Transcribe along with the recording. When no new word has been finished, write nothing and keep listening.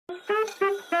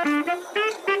What's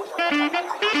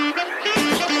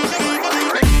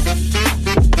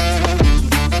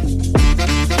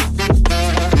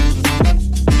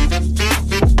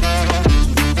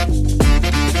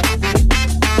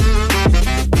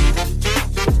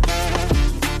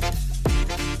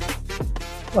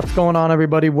going on,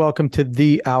 everybody? Welcome to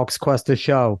the Alex Cuesta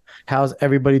Show. How's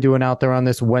everybody doing out there on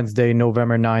this Wednesday,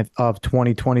 November 9th of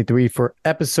 2023 for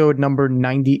episode number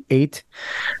 98?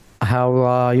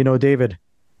 David,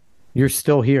 you're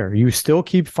still here. You still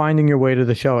keep finding your way to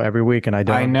the show every week, and I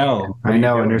don't. I know. And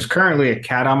there's currently a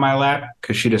cat on my lap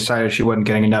because she decided she wasn't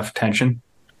getting enough attention.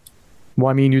 Well,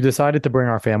 I mean, you decided to bring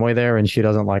our family there, and she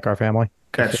doesn't like our family.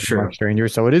 That's true.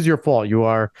 Strangers, so it is your fault.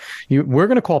 We're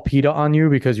going to call PETA on you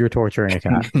because you're torturing a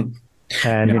cat.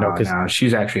 And no,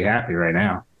 she's actually happy right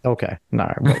now. Okay. All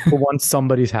right. Well, for once,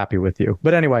 somebody's happy with you.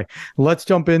 But anyway, let's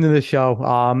jump into the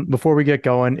show. Before we get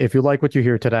going, if you like what you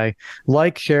hear today,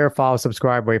 like, share, follow,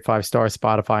 subscribe, rate 5 stars,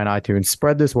 Spotify and iTunes.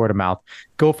 Spread this word of mouth.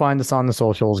 Go find us on the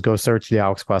socials. Go search the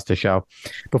Alex Cuesta Show.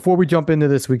 Before we jump into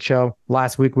this week's show,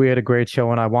 last week we had a great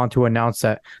show, and I want to announce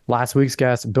that last week's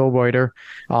guest, Bill Reuter,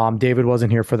 David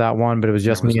wasn't here for that one, but it was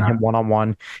just me and him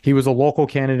one-on-one. He was a local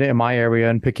candidate in my area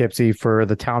in Poughkeepsie for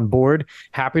the town board.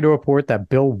 Happy to report that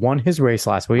Bill won his race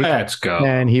last week. Let's go.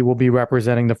 And he will be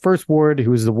representing the first ward,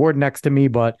 who's the ward next to me,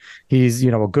 but he's,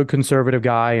 a good conservative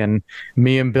guy. And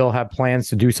me and Bill have plans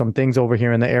to do some things over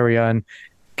here in the area and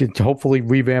to hopefully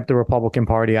revamp the Republican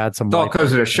Party, add some. It's all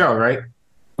because of the show, right?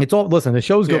 It's all, listen, the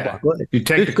show's good luck. You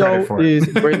take the credit for it. Is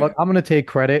great luck. I'm going to take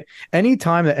credit.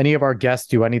 Anytime that any of our guests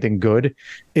do anything good,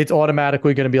 it's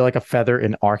automatically going to be like a feather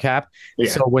in our cap. Yeah.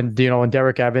 So when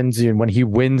Derek Evans, when he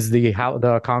wins the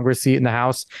Congress seat in the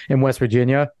House in West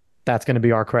Virginia, that's going to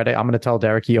be our credit. I'm going to tell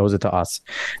Derek he owes it to us.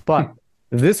 But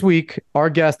this week, our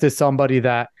guest is somebody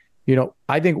that,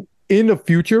 I think in the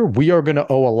future, we are going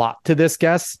to owe a lot to this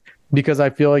guest, because I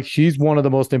feel like she's one of the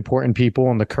most important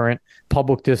people in the current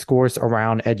public discourse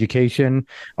around education,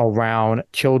 around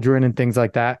children and things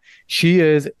like that. She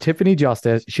is Tiffany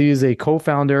Justice. She is a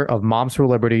co-founder of Moms for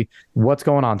Liberty. What's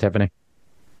going on, Tiffany?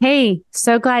 Hey,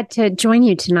 so glad to join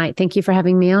you tonight. Thank you for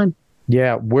having me on.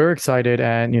 Yeah, we're excited.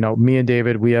 And, me and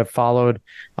David, we have followed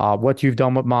what you've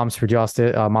done with Moms for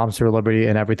Justice, Moms for Liberty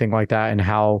and everything like that, and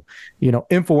how,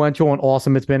 influential and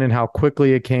awesome it's been and how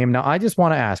quickly it came. Now, I just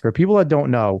want to ask, for people that don't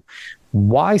know,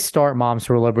 why start Moms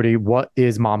for Liberty? What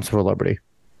is Moms for Liberty?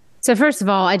 So first of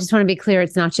all, I just want to be clear,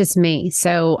 it's not just me.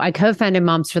 So I co-founded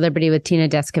Moms for Liberty with Tina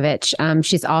Deskovich.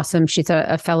 She's awesome. She's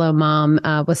a fellow mom,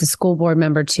 was a school board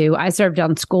member too. I served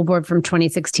on school board from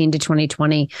 2016 to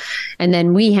 2020. And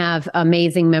then we have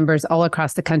amazing members all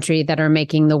across the country that are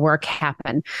making the work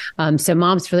happen. So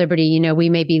Moms for Liberty, we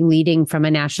may be leading from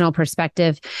a national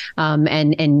perspective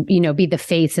and be the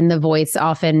face and the voice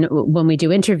often when we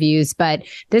do interviews. But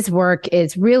this work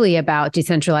is really about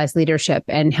decentralized leadership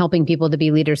and helping people to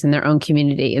be leaders in their own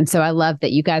community. And so I love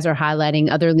that you guys are highlighting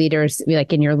other leaders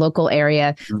like in your local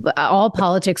area. All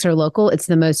politics are local. It's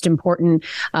the most important.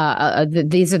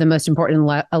 These are the most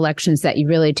important elections that you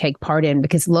really take part in,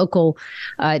 because local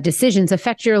decisions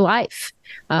affect your life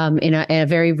in a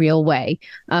very real way.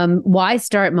 Why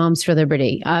start Moms for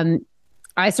Liberty?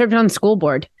 I served on school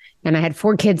board. And I had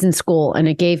 4 kids in school, and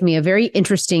it gave me a very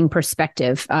interesting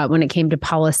perspective when it came to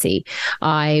policy.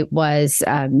 I was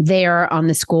there on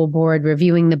the school board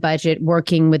reviewing the budget,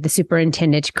 working with the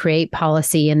superintendent to create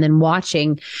policy, and then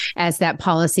watching as that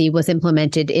policy was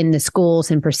implemented in the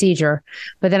schools and procedure.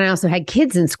 But then I also had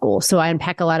kids in school, so I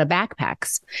unpack a lot of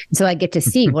backpacks. So I get to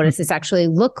see what does this actually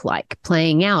look like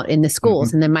playing out in the schools.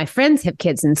 Mm-hmm. And then my friends have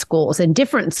kids in schools, in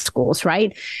different schools,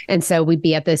 right? And so we'd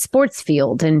be at the sports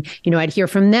field, and I'd hear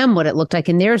from them what it looked like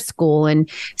in their school. And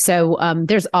so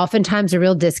there's oftentimes a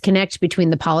real disconnect between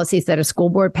the policies that a school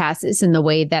board passes and the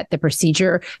way that the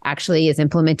procedure actually is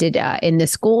implemented in the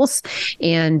schools.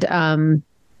 And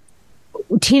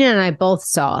Tina and I both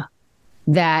saw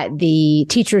that the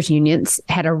teachers' unions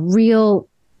had a real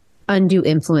undue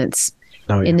influence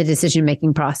in the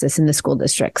decision-making process in the school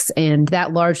districts. And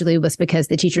that largely was because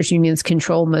the teachers' unions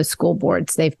control most school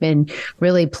boards. They've been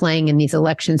really playing in these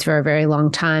elections for a very long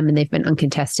time, and they've been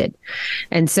uncontested.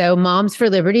 And so Moms for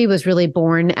Liberty was really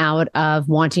born out of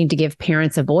wanting to give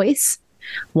parents a voice,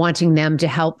 wanting them to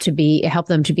help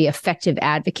them to be effective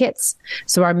advocates.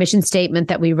 So our mission statement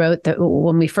that we wrote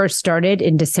when we first started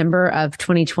in December of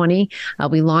 2020,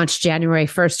 we launched January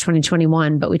 1st,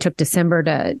 2021, but we took December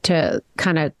to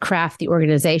kind of craft the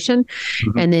organization.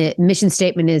 Mm-hmm. And the mission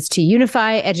statement is to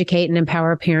unify, educate, and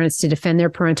empower parents to defend their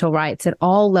parental rights at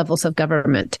all levels of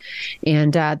government.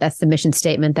 And that's the mission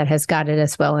statement that has guided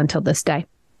us well until this day.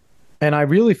 And I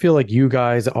really feel like you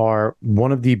guys are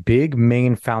one of the big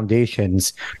main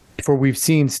foundations for we've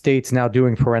seen states now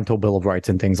doing parental bill of rights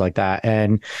and things like that.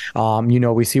 And,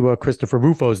 we see what Christopher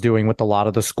Rufo's doing with a lot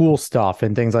of the school stuff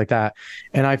and things like that.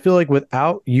 And I feel like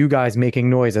without you guys making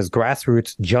noise as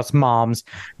grassroots, just moms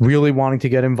really wanting to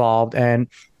get involved. And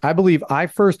I believe I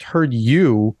first heard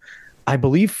you,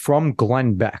 from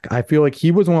Glenn Beck. I feel like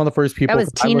he was one of the first people That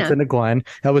was Tina. I listened to Glenn.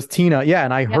 That was Tina. Yeah.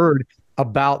 And I heard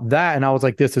about that, and I was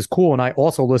like, this is cool. And I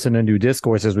also listen to New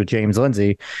Discourses with James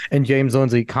Lindsay, and James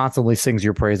Lindsay constantly sings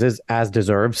your praises, as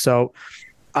deserved. So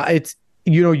it's,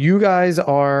 you guys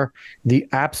are the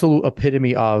absolute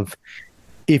epitome of,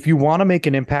 if you want to make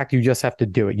an impact, you just have to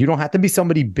do it. You don't have to be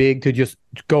somebody big to just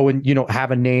go and, have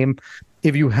a name.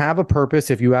 If you have a purpose,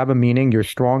 if you have a meaning, you're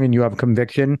strong and you have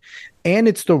conviction, and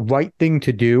it's the right thing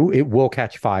to do, it will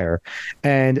catch fire.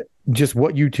 And just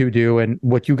what you two do and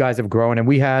what you guys have grown. And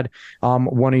we had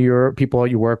one of your people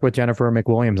you work with, Jennifer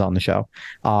McWilliams, on the show.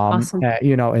 Awesome.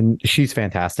 And she's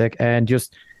fantastic. And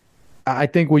just, I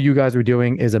think what you guys are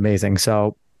doing is amazing.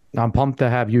 So I'm pumped to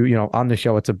have you, on the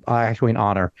show. It's actually an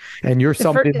honor. And you're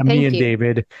something that me and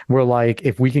David were like,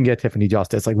 if we can get Tiffany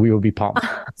Justice, like, we would be pumped.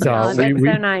 So that's so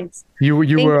nice. You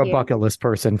were a bucket list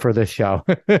person for this show.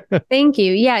 Thank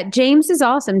you. Yeah, James is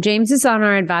awesome. James is on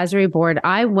our advisory board.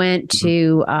 I went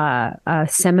to a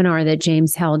seminar that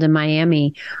James held in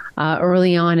Miami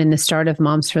early on in the start of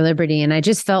Moms for Liberty. And I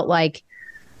just felt like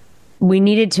we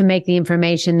needed to make the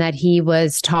information that he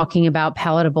was talking about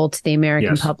palatable to the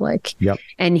American public. Yep.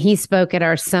 And he spoke at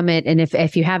our summit. And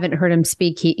if you haven't heard him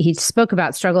speak, he spoke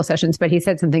about struggle sessions, but he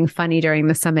said something funny during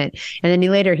the summit. And then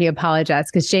he apologized,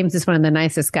 because James is one of the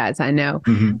nicest guys I know.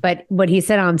 Mm-hmm. But what he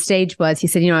said on stage was, he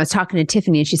said, I was talking to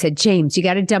Tiffany and she said, James, you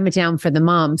got to dumb it down for the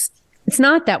moms. It's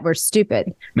not that we're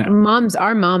stupid. No.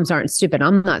 Our moms aren't stupid.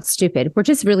 I'm not stupid. We're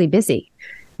just really busy.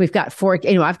 We've got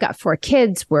I've got 4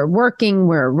 kids. We're working,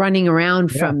 we're running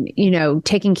around from,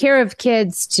 taking care of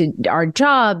kids to our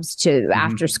jobs, to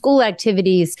after school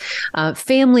activities,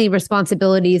 family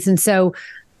responsibilities. And so,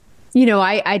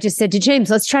 I just said to James,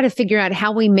 let's try to figure out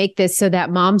how we make this so that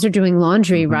moms are doing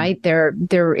laundry, right?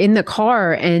 They're in the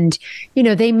car and,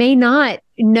 they may not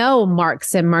know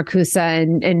Marx and Marcuse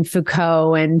and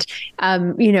Foucault and,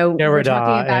 we're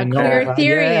talking about queer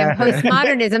theory and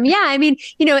postmodernism. Yeah. I mean,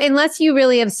 unless you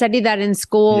really have studied that in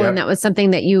school and that was something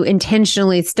that you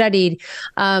intentionally studied,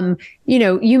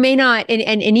 you may not,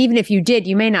 and even if you did,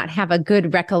 you may not have a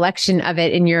good recollection of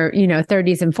it in your,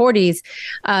 30s and 40s.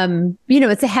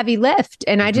 It's a heavy lift.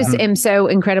 And I just am so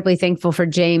incredibly thankful for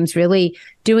James really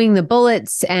doing the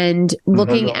bullets and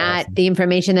looking at the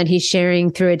information that he's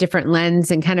sharing through a different lens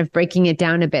and kind of breaking it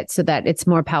down a bit so that it's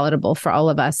more palatable for all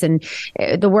of us. And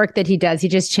the work that he does, he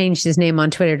just changed his name on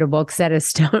Twitter to Wokesettastone.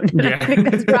 Stone. I think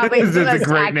that's probably the most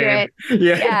accurate.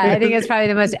 I think it's probably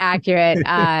the most accurate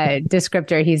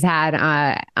descriptor he's had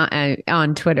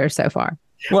on Twitter so far.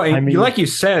 Well, like you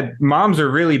said, moms are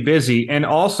really busy. And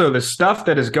also the stuff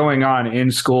that is going on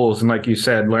in schools, and like you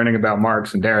said, learning about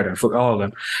Marx and Derrida and all of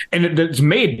them, and it's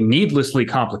made needlessly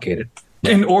complicated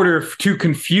in order to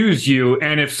confuse you.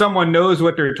 And if someone knows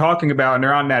what they're talking about and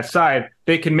they're on that side,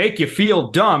 they can make you feel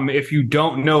dumb if you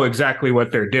don't know exactly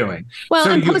what they're doing. Well,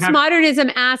 and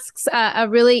postmodernism asks a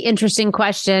really interesting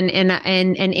question and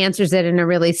answers it in a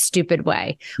really stupid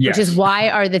way, which is, why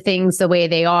are the things the way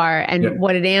they are? And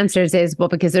what it answers is, well,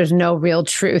 because there's no real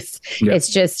truth. It's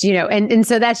just, and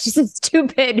so that's just a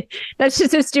stupid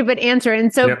answer.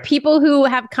 And so people who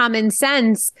have common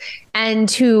sense and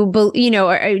who,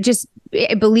 are just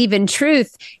believe in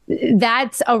truth,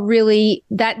 that's a really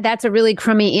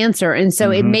crummy answer. And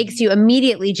so it makes you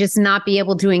immediately just not be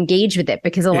able to engage with it,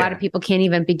 because a lot of people can't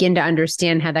even begin to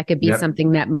understand how that could be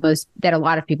something that a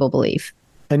lot of people believe.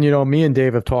 And, me and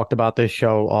Dave have talked about this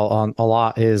show on a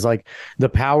lot, is like the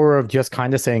power of just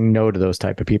kind of saying no to those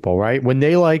type of people, right? When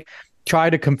they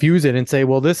try to confuse it and say,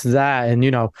 well, this is that,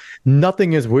 and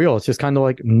nothing is real. It's just kind of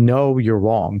like, no, you're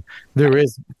wrong. There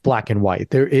is black and white.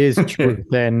 There is truth.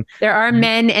 And there are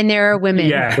men and there are women.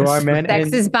 Yes. There are men.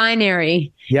 Sex is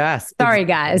binary. Yes. Sorry,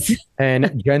 guys.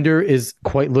 And gender is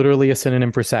quite literally a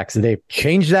synonym for sex. They've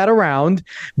changed that around,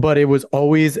 but it was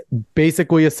always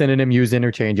basically a synonym used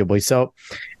interchangeably. So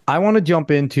I want to jump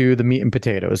into the meat and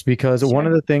potatoes, because one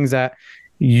of the things that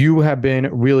you have been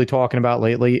really talking about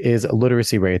lately is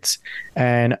literacy rates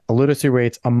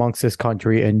amongst this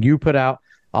country. And you put out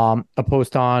a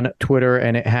post on Twitter,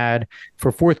 and it had,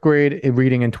 for 4th grade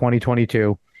reading in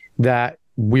 2022, that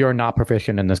we are not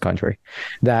proficient in this country,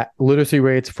 that literacy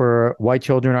rates for white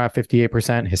children are at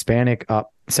 58%, Hispanic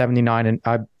up 79%,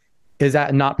 and Is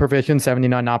that not proficient?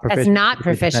 79 not proficient? That's not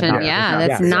proficient. Not Yeah, proficient.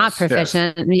 that's not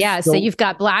proficient. Yeah. So you've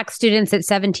got Black students at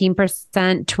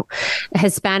 17%,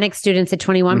 Hispanic students at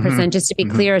 21%. Just to be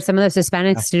clear, some of those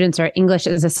Hispanic students are English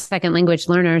as a second language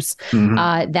learners.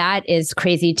 That is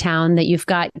crazy town that you've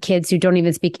got kids who don't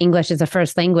even speak English as a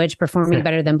first language performing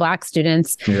better than Black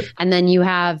students. And then you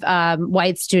have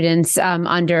white students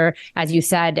under, as you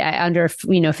said, under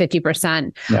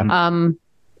 50%.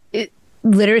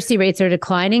 Literacy rates are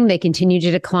declining. They continue to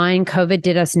decline. COVID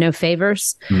did us no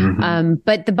favors.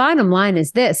 But the bottom line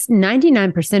is this: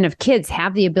 99% of kids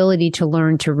have the ability to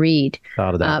learn to read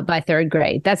by third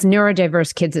grade. That's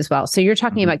neurodiverse kids as well. So you're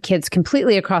talking about kids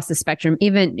completely across the spectrum,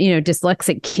 even,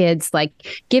 dyslexic kids,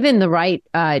 like given the right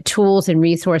tools and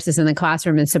resources in the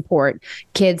classroom and support,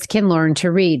 kids can learn to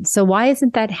read. So why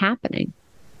isn't that happening?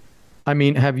 I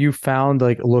mean, have you found,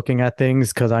 like, looking at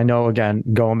things, because I know, again,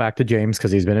 going back to James,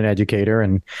 because he's been an educator,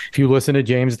 and if you listen to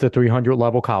James, it's a 300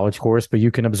 level college course, but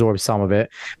you can absorb some of it.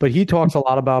 But he talks a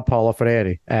lot about Paulo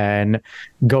Freire and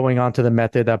going on to the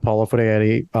method that Paulo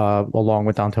Freire, along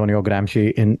with Antonio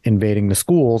Gramsci, in invading the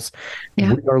schools. We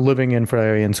are living in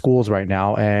Freirean schools right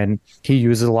now, and he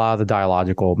uses a lot of the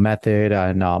dialogical method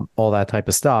and all that type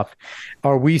of stuff.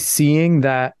 Are we seeing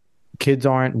that kids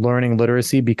aren't learning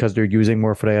literacy because they're using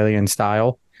more Freirean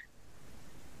style?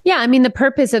 Yeah, I mean, the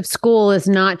purpose of school is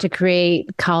not to create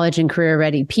college and career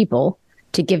ready people,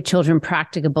 to give children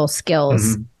practicable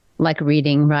skills like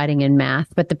reading, writing, and math.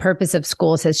 But the purpose of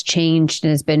schools has changed and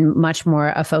has been much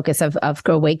more a focus of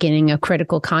awakening a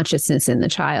critical consciousness in the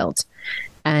child.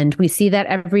 And we see that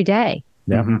every day.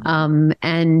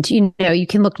 And, you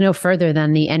can look no further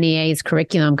than the NEA's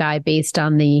curriculum guide based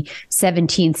on the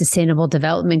 17 Sustainable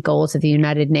Development Goals of the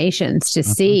United Nations to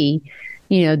see,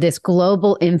 this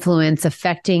global influence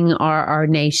affecting our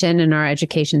nation and our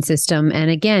education system. And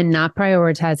again, not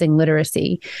prioritizing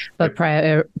literacy, but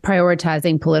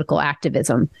prioritizing political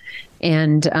activism.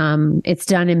 And it's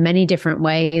done in many different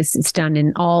ways. It's done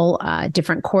in all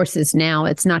different courses now.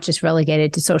 It's not just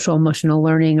relegated to social emotional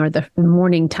learning or the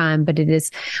morning time, but it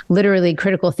is literally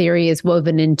critical theory is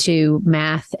woven into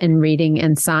math and reading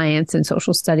and science and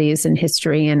social studies and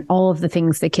history and all of the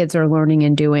things that kids are learning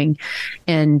and doing.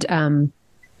 And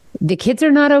the kids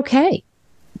are not okay.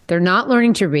 They're not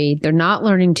learning to read. They're not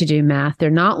learning to do math. They're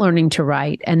not learning to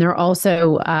write. And they're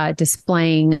also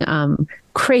displaying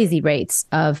crazy rates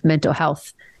of mental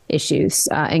health issues,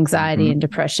 anxiety and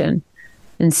depression.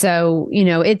 And so,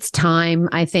 it's time,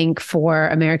 I think, for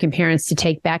American parents to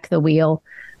take back the wheel.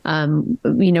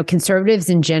 Conservatives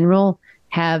in general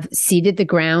have ceded the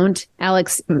ground.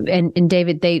 Alex and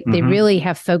David, they really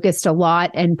have focused a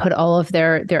lot and put all of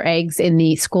their eggs in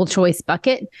the school choice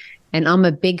bucket. And I'm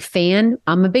a big fan.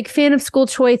 I'm a big fan of school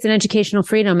choice and educational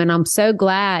freedom. And I'm so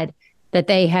glad that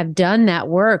they have done that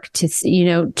work to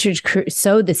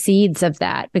sow the seeds of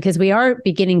that, because we are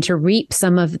beginning to reap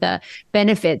some of the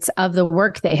benefits of the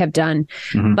work they have done.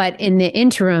 But in the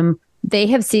interim, they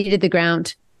have ceded the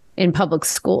ground in public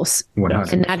schools.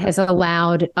 100%. And that has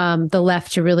allowed the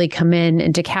left to really come in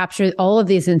and to capture all of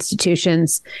these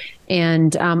institutions.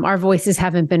 And our voices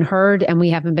haven't been heard, and we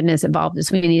haven't been as involved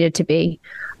as we needed to be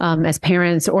as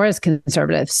parents or as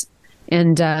conservatives.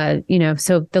 And,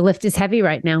 so the lift is heavy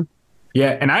right now.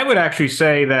 Yeah. And I would actually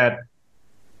say that,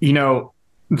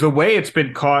 the way it's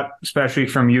been caught, especially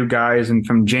from you guys and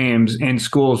from James in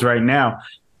schools right now,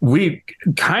 we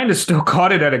kind of still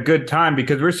caught it at a good time,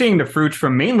 because we're seeing the fruits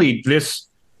from mainly this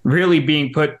really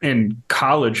being put in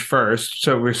college first.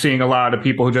 So we're seeing a lot of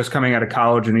people who just coming out of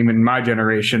college, and even my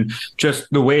generation, just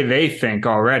the way they think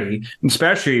already,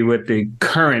 especially with the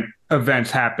current events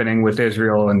happening with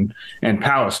Israel and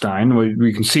Palestine.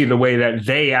 We can see the way that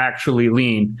they actually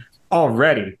lean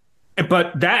already.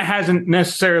 But that hasn't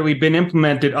necessarily been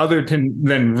implemented other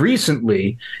than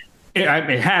recently.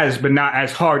 It has, but not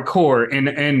as hardcore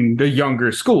in the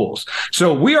younger schools.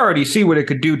 So we already see what it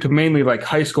could do to mainly like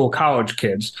high school, college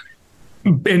kids.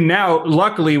 And now,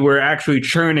 luckily, we're actually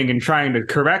churning and trying to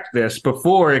correct this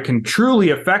before it can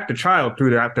truly affect a child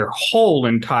throughout their whole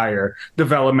entire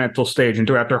developmental stage and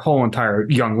throughout their whole entire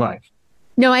young life.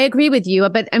 No, I agree with you.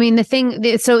 But I mean,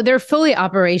 so they're fully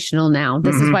operational now.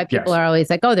 This is why people are always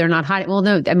like, oh, they're not hiding. Well,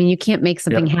 no, I mean, you can't make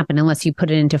something happen unless you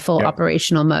put it into full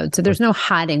operational mode. So there's no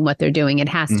hiding what they're doing. It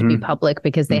has to be public,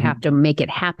 because they have to make it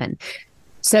happen.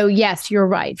 So yes, you're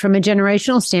right. From a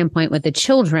generational standpoint with the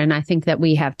children, I think that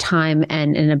we have time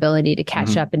and an ability to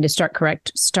catch up and to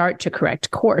start to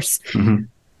correct course.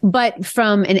 But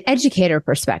from an educator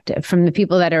perspective, from the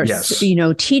people that are,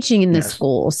 teaching in the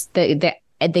schools,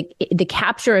 the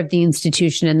capture of the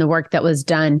institution and the work that was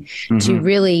done to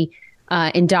really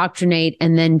indoctrinate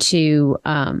and then to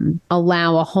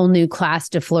allow a whole new class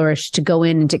to flourish, to go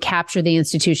in and to capture the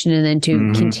institution and then to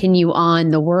continue on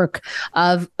the work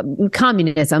of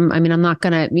communism. I mean, I'm not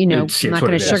going to, I'm not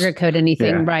going to sugarcoat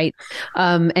anything, right?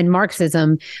 And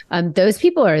Marxism, those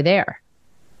people are there.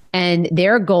 And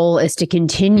their goal is to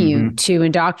continue to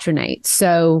indoctrinate.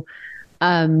 So,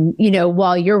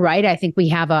 while you're right, I think we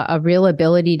have a real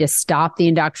ability to stop the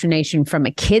indoctrination from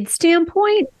a kid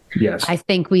standpoint. Yes. I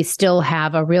think we still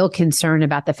have a real concern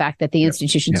about the fact that the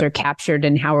institutions are captured,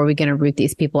 and how are we going to root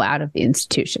these people out of the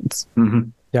institutions?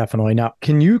 Definitely. Now,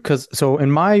 so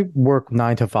in my work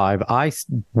 9 to 5, I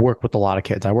work with a lot of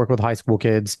kids. I work with high school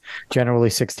kids, generally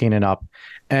 16 and up.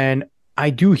 And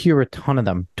I do hear a ton of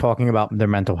them talking about their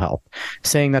mental health,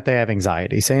 saying that they have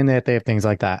anxiety, saying that they have things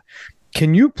like that.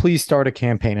 Can you please start a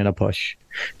campaign and a push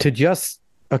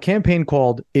a campaign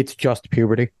called It's Just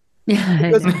Puberty?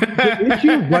 Because the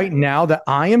issue right now that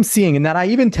I am seeing, and that I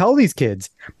even tell these kids,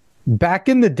 back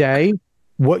in the day,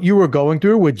 what you were going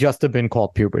through would just have been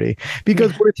called puberty.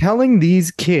 Because we're telling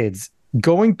these kids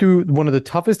going through one of the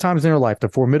toughest times in their life, the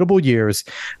formidable years,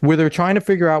 where they're trying to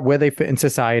figure out where they fit in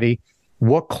society,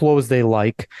 what clothes they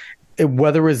like,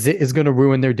 whether a zit is going to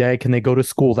ruin their day. Can they go to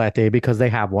school that day because they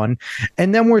have one?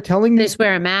 And then we're telling them, just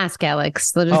wear a mask,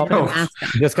 Alex. They'll just put a mask on.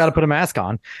 You just got to put a mask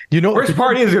on. Worst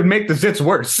part is it make the zits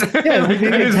worse.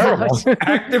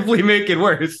 Actively make it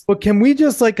worse. But can we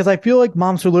just because I feel like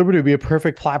Moms for Liberty would be a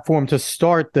perfect platform to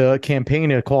start the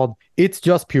campaign called It's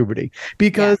Just Puberty,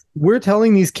 because we're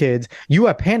telling these kids, you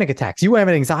have panic attacks, you have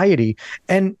anxiety.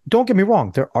 And don't get me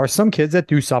wrong, there are some kids that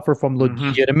do suffer from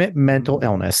legitimate mental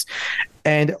illness.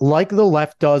 And like the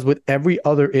left does with every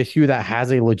other issue that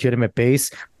has a legitimate base,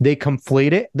 they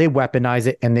conflate it, they weaponize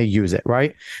it, and they use it,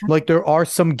 right? Like there are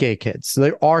some gay kids.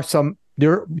 I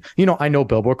know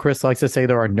Billboard Chris likes to say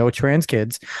there are no trans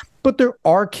kids, but there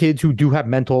are kids who do have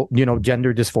mental,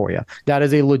 gender dysphoria. That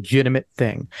is a legitimate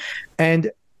thing.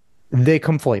 And they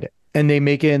conflate it. And they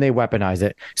make it and they weaponize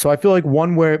it. So I feel like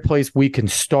one place we can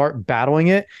start battling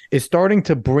it is starting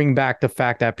to bring back the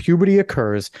fact that puberty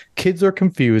occurs. Kids are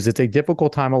confused. It's a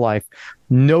difficult time of life.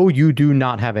 No, you do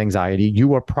not have anxiety.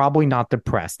 You are probably not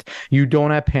depressed. You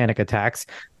don't have panic attacks.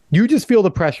 You just feel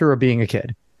the pressure of being a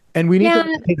kid. And we need to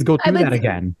let kids go through that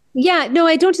again. Yeah, no,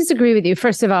 I don't disagree with you.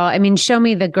 First of all, I mean, show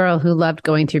me the girl who loved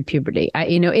going through puberty.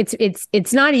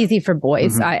 It's not easy for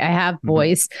boys. I have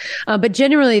boys, but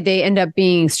generally they end up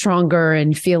being stronger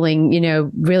and feeling,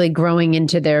 really growing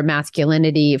into their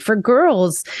masculinity. For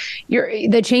girls,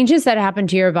 the changes that happen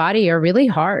to your body are really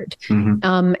hard,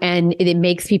 and it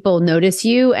makes people notice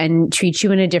you and treat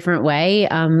you in a different way,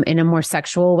 in a more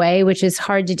sexual way, which is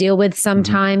hard to deal with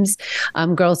sometimes.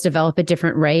 Girls develop at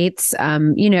different rates.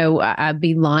 I'd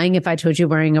be lying if I told you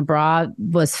wearing a bra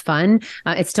was fun.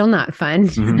 It's still not fun.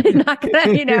 Not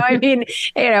gonna,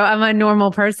 I'm a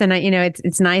normal person.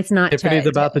 It's nice not Tiffany's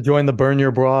about to join the Burn Your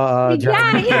Bra.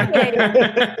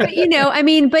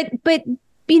 But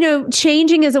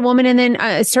changing as a woman, and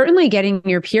then certainly getting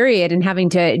your period and having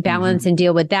to balance and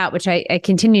deal with that, which I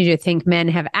continue to think men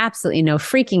have absolutely no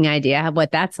freaking idea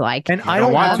what that's like. And I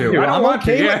don't want to. I'm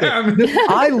okay with it.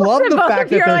 I love the fact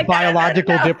that there's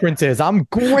biological differences. I'm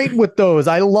great with those.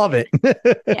 I love it.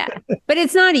 Yeah, but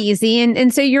it's not easy.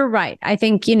 And so you're right. I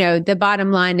think, the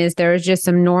bottom line is there is just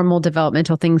some normal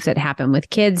developmental things that happen with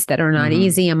kids that are not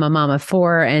easy. I'm a mom of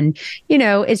 4 and,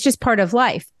 it's just part of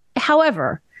life.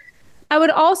 However, I would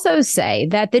also say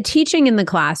that the teaching in the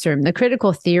classroom, the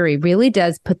critical theory, really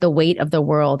does put the weight of the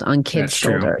world on kids'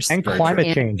 shoulders. And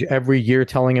climate change every year,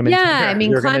 telling them.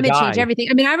 Climate change, everything.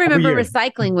 I mean, I remember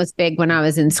recycling was big when I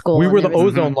was in school. We were the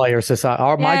ozone layer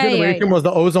society. My generation was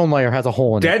the ozone layer has a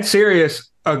hole in it. Dead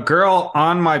serious. A girl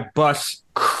on my bus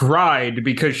cried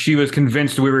because she was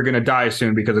convinced we were going to die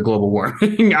soon because of global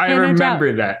warming. I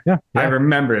remember that. Yeah. I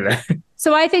remember that.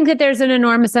 So I think that there's an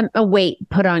enormous weight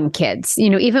put on kids,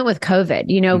 even with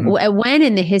COVID, when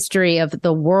in the history of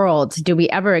the world do we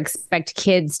ever expect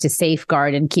kids to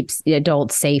safeguard and keep the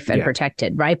adults safe and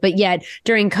protected, right? But yet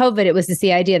during COVID, it was just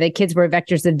the idea that kids were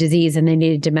vectors of disease and they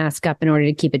needed to mask up in order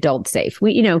to keep adults safe.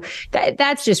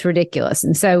 That's just ridiculous.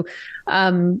 And so,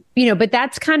 but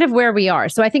that's kind of where we are.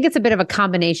 So I think it's a bit of a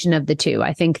combination of the two.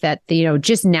 I think that,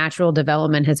 just natural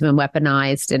development has been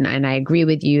weaponized. And I agree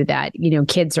with you that,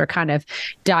 kids are kind of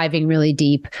diving really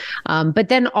deep. But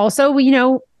then also,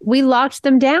 we locked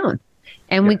them down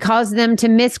and we caused them to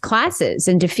miss classes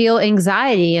and to feel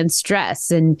anxiety and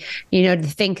stress and, to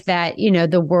think that,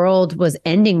 the world was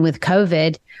ending with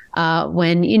COVID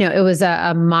when, it was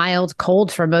a mild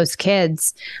cold for most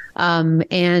kids.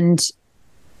 And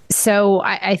so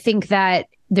I think that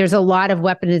there's a lot of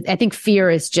weapons. I think fear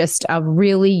is just a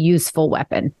really useful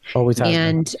weapon. Always has been.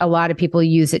 And a lot of people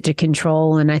use it to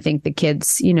control. And I think the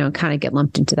kids, you know, kind of get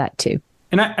lumped into that too.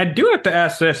 And I do have to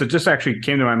ask this. It just actually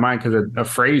came to my mind because of a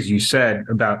phrase you said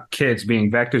about kids being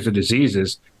vectors of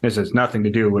diseases. This has nothing to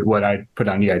do with what I put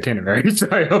on the itinerary, so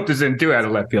I hope this isn't too out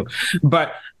of left field.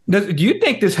 But do you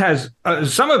think this has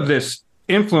some of this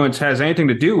influence has anything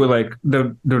to do with like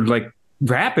the like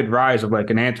rapid rise of like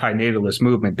an anti-natalist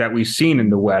movement that we've seen in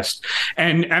the West?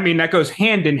 And I mean, that goes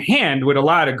hand in hand with a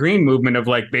lot of green movement of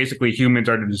like basically humans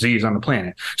are the disease on the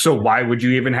planet. So why would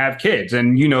you even have kids?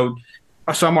 And, you know,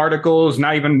 some articles,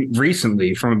 not even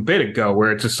recently, from a bit ago,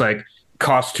 where it's just like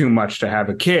costs too much to have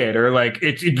a kid, or like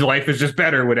life is just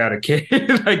better without a kid.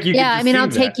 Like I mean, I'll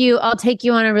take you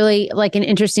on a really like an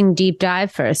interesting deep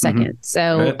dive for a second.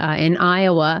 So in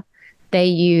Iowa, they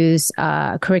use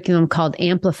a curriculum called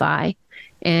Amplify.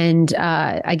 And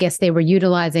I guess they were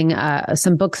utilizing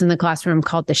some books in the classroom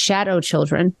called The Shadow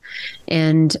Children.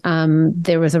 And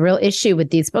there was a real issue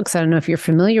with these books. I don't know if you're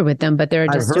familiar with them, but they're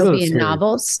dystopian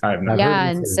novels.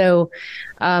 And so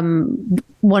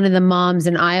one of the moms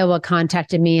in Iowa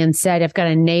contacted me and said, I've got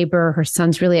a neighbor, her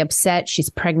son's really upset. She's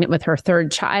pregnant with her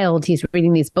third child. He's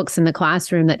reading these books in the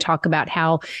classroom that talk about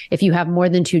how if you have more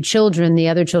than 2 children, the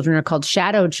other children are called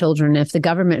shadow children. If the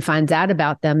government finds out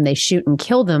about them, they shoot and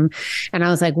kill them. And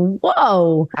I was like,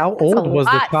 whoa. How old was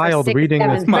the child reading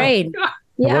this? Grade.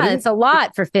 Yeah, it's a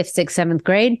lot for 5th, 6th, 7th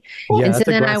grade. Yeah, and so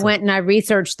then I went and I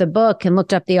researched the book and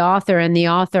looked up the author, and the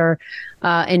author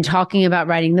in talking about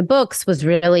writing the books was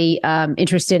really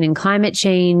interested in climate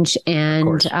change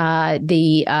and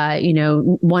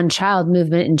the one child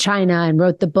movement in China, and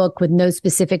wrote the book with no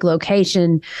specific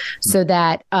location so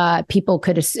that people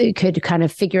could kind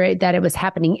of figure it that it was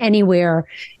happening anywhere.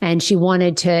 And she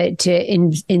wanted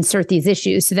to insert these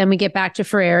issues. So then we get back to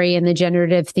Freire and the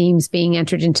generative themes being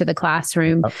entered into the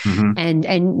classroom.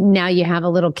 And now you have a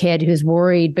little kid who's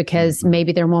worried because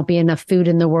maybe there won't be enough food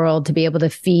in the world to be able to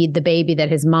feed the baby that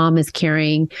his mom is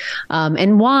carrying.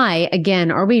 And why,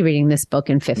 again, are we reading this book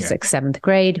in 5th, 6th, 7th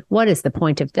grade? What is the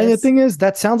point of this? And the thing is,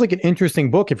 that sounds like an interesting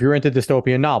book if you're into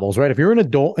dystopian novels, right? If you're an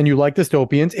adult and you like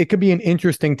dystopians, it could be an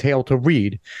interesting tale to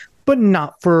read, but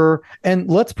not for, and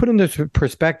let's put into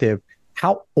perspective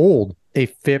how old a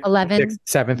 5th, 6th,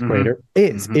 7th grader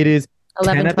is. It is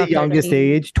 11, 10 at 12, the youngest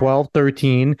 13. Age, 12,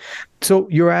 13. So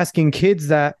you're asking kids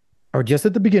that are just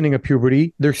at the beginning of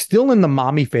puberty. They're still in the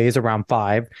mommy phase around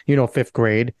 5, 5th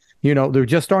grade. They're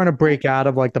just starting to break out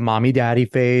of like the mommy daddy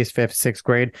phase, 5th, 6th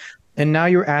grade. And now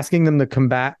you're asking them to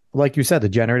combat, like you said, the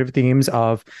generative themes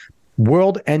of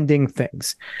world ending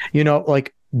things,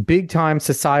 like big time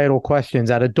societal questions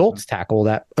that adults tackle,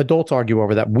 that adults argue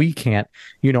over, that we can't,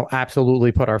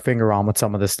 absolutely put our finger on with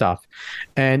some of this stuff.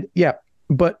 And yeah,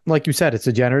 but like you said, it's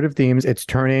the generative themes. It's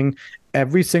turning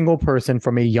every single person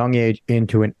from a young age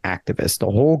into an activist.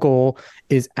 The whole goal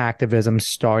is activism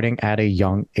starting at a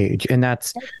young age. And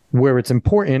that's where it's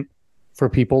important for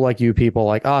people like you, people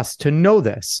like us, to know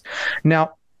this.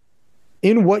 Now,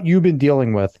 in what you've been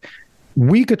dealing with,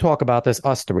 we could talk about this,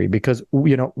 us three, because,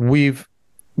 we've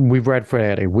read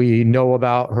Freire. We know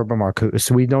about Herbert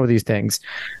Marcuse. We know these things.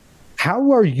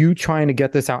 How are you trying to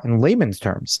get this out in layman's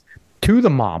terms to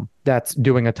the mom that's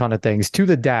doing a ton of things, to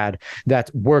the dad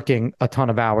that's working a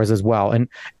ton of hours as well, and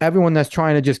everyone that's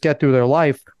trying to just get through their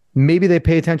life? Maybe they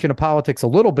pay attention to politics a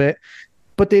little bit,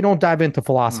 but they don't dive into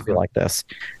philosophy like this.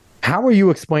 How are you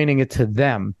explaining it to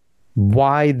them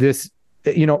why this,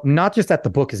 not just that the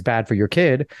book is bad for your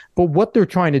kid, but what they're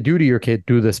trying to do to your kid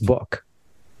through this book?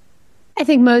 I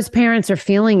think most parents are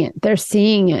feeling it. They're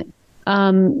seeing it.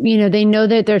 They know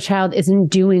that their child isn't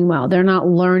doing well. They're not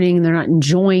learning. They're not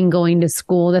enjoying going to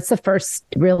school. That's the first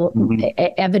real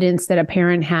evidence that a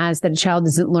parent has that a child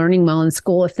isn't learning well in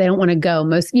school. If they don't want to go,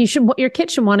 your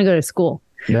kid should want to go to school.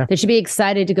 Yeah. They should be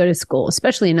excited to go to school,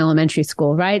 especially in elementary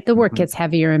school, right? The work gets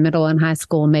heavier in middle and high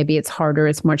school. Maybe it's harder.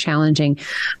 It's more challenging.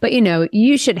 But,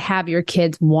 you should have your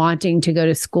kids wanting to go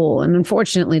to school. And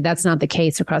unfortunately, that's not the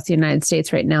case across the United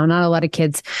States right now. Not a lot of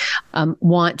kids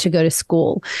want to go to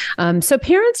school. So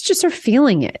parents just are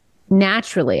feeling it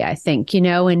naturally, I think,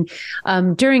 and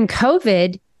during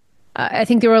COVID, I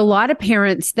think there were a lot of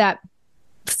parents that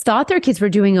thought their kids were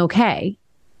doing okay.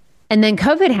 And then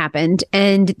COVID happened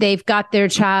and they've got their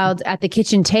child at the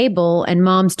kitchen table and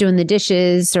mom's doing the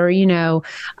dishes or,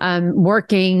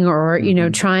 working or,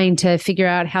 trying to figure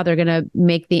out how they're going to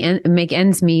make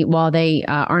ends meet while they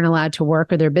aren't allowed to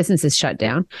work or their business is shut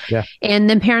down. Yeah. And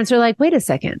then parents are like, wait a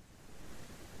second,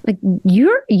 like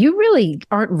you really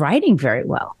aren't writing very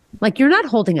well. Like you're not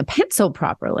holding a pencil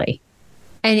properly.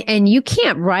 And you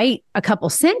can't write a couple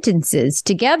sentences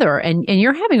together and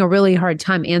you're having a really hard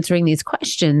time answering these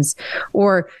questions,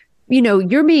 or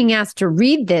you're being asked to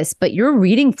read this, but you're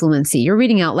reading fluency, you're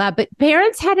reading out loud. But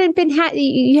parents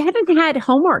you hadn't had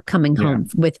homework coming home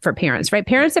for parents, right?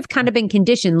 Parents have kind of been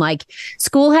conditioned, like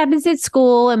school happens at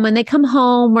school, and when they come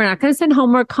home, we're not going to send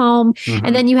homework home. Mm-hmm.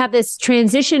 And then you have this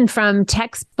transition from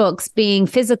textbooks being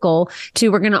physical to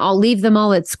we're going to all leave them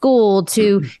all at school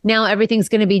to now everything's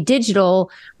going to be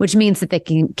digital, which means that they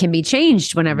can be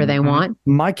changed whenever they want.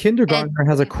 My kindergartner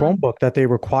has a Chromebook that they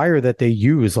require that they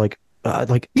use like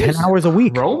 10 hours a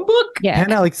week. Chromebook? Yeah.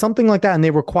 10, like something like that. And they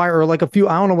require like a few,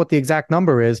 I don't know what the exact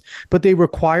number is, but they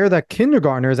require that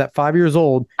kindergartners at 5 years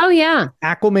old. Oh, yeah.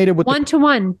 Acclimated with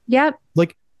one-to-one. Yep.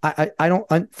 Like, I don't,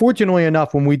 unfortunately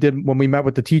enough, when we met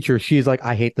with the teacher, she's like,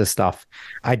 I hate this stuff.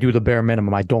 I do the bare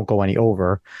minimum. I don't go any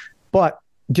over. But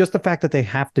just the fact that they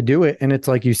have to do it. And it's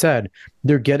like you said,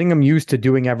 they're getting them used to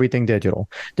doing everything digital.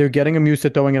 They're getting them used to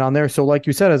throwing it on there. So like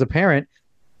you said, as a parent,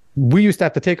 we used to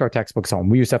have to take our textbooks home.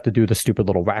 We used to have to do the stupid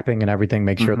little wrapping and everything,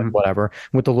 make sure that whatever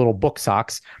with the little book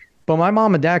socks. But my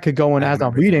mom and dad could go and as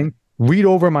I'm reading, read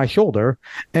over my shoulder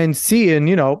and see. And,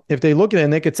 if they look at it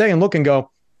and they could say and look and go,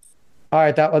 all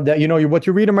right, that what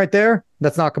you're reading right there,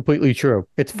 that's not completely true.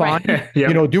 It's fine.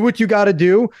 Right. Do what you got to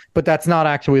do, but that's not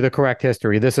actually the correct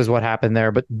history. This is what happened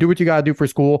there. But do what you got to do for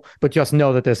school, but just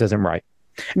know that this isn't right.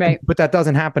 Right. But that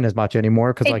doesn't happen as much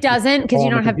anymore because it doesn't, because you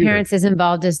don't have parents as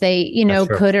involved as they,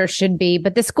 could or should be.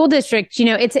 But the school district,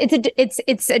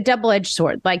 it's a double-edged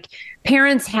sword. Like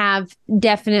parents have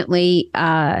definitely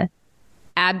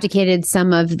abdicated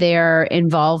some of their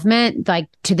involvement, like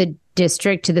to the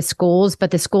district, to the schools,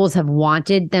 but the schools have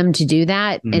wanted them to do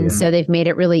that. Mm-hmm. And so they've made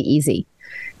it really easy.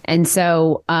 And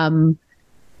so, I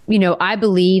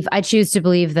choose to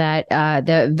believe that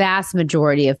the vast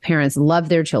majority of parents love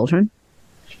their children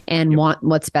and want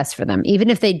what's best for them, even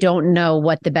if they don't know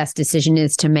what the best decision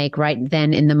is to make right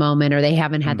then in the moment, or they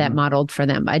haven't had that modeled for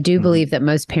them. I do believe that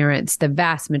most parents, the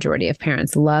vast majority of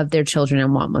parents, love their children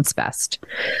and want what's best.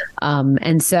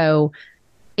 And so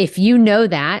if you know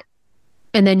that,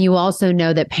 and then you also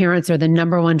know that parents are the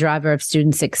number one driver of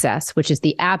student success, which is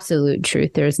the absolute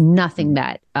truth. There's nothing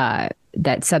that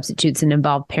substitutes an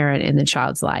involved parent in the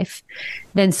child's life.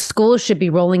 Then schools should be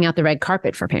rolling out the red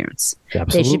carpet for parents.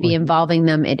 Absolutely. They should be involving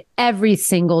them at every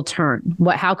single turn.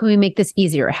 How can we make this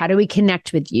easier? How do we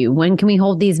connect with you? When can we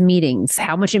hold these meetings?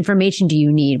 How much information do you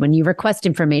need? When you request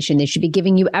information, they should be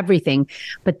giving you everything.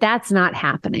 But that's not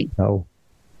happening. No.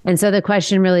 And so the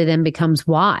question really then becomes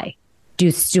why? Do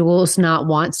schools not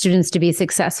want students to be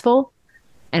successful?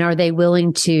 And are they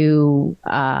willing to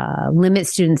limit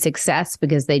student success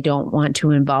because they don't want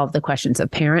to involve the questions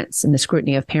of parents and the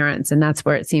scrutiny of parents? And that's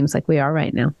where it seems like we are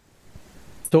right now.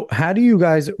 So how do you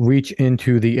guys reach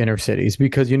into the inner cities?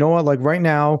 Because you know what, like right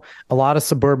now, a lot of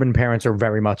suburban parents are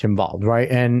very much involved, right?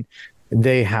 And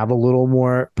they have a little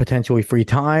more potentially free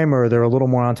time, or they're a little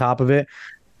more on top of it.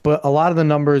 But a lot of the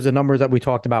numbers that we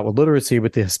talked about with literacy,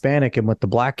 with the Hispanic and with the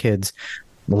Black kids,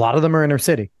 a lot of them are inner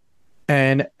city.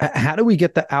 And how do we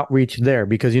get the outreach there?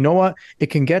 Because you know what? It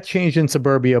can get changed in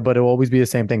suburbia, but it'll always be the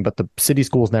same thing. But the city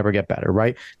schools never get better,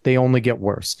 right? They only get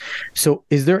worse. So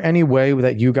is there any way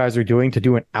that you guys are doing to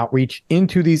do an outreach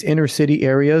into these inner city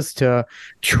areas to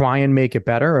try and make it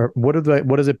better? Or what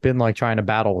has it been like trying to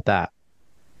battle with that?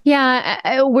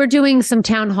 Yeah, we're doing some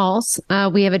town halls.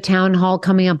 We have a town hall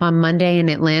coming up on Monday in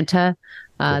Atlanta.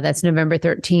 That's November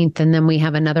 13th. And then we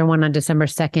have another one on December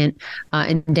 2nd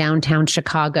in downtown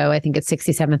Chicago. I think it's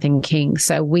 67th and King.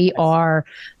 So we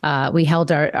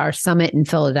held our summit in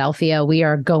Philadelphia. We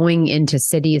are going into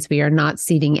cities. We are not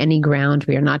ceding any ground.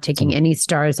 We are not taking any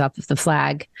stars off of the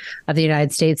flag of the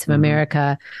United States of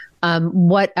America.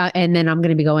 And then I'm going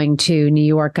to be going to New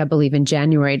York, I believe, in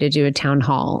January to do a town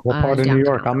hall. What part of New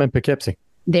York? I'm in Poughkeepsie.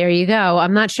 There you go.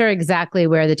 I'm not sure exactly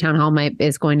where the town hall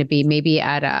is going to be. Maybe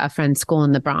at a friend's school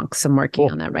in the Bronx. I'm working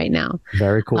on that right now.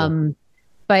 Very cool.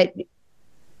 But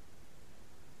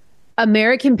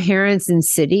American parents in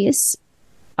cities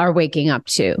are waking up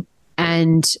too.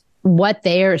 And what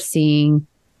they are seeing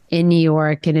in New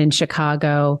York and in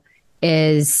Chicago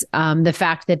is the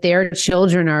fact that their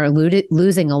children are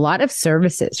losing a lot of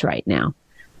services right now.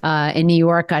 In New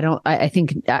York, I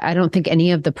don't think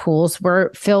any of the pools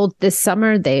were filled this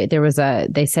summer. They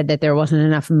said that there wasn't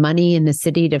enough money in the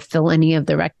city to fill any of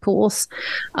the rec pools.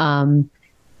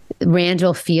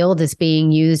 Randall Field is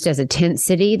being used as a tent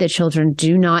city. The children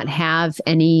do not have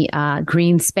any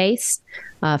green space.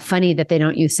 Funny that they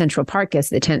don't use Central Park as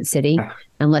the tent city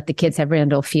and let the kids have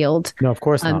Randall Field. No, of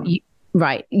course not.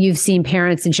 Right. You've seen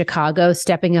parents in Chicago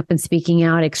stepping up and speaking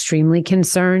out, extremely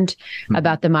concerned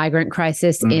about the migrant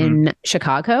crisis in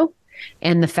Chicago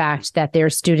and the fact that their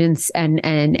students and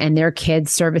their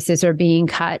kids' services are being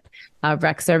cut.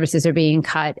 Rec services are being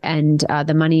cut, and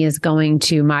the money is going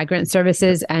to migrant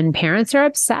services, and parents are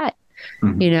upset,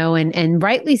 and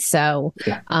rightly so.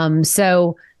 Yeah.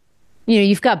 So,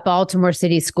 you've got Baltimore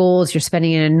City schools. You're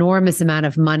spending an enormous amount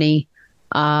of money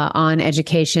on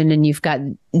education, and you've got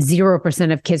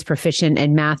 0% of kids proficient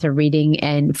in math or reading,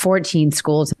 and 14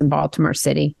 schools in Baltimore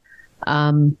City.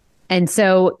 And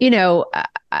so,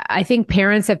 I think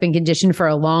parents have been conditioned for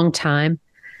a long time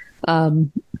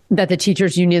that the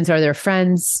teachers' unions are their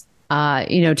friends.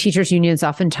 Teachers' unions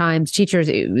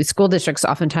school districts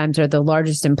oftentimes are the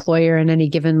largest employer in any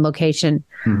given location.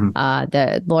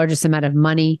 The largest amount of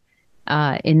money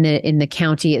in the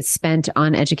county is spent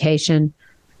on education.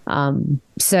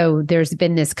 So there's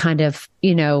been this kind of,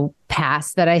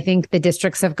 pass that I think the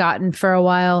districts have gotten for a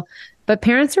while, but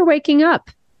parents are waking up.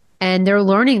 And they're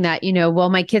learning that,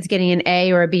 my kid's getting an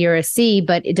A or a B or a C,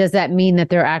 but does that mean that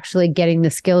they're actually getting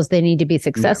the skills they need to be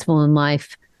successful in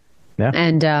life? Yeah.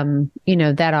 And,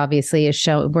 that obviously is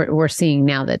we're seeing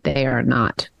now that they are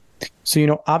not.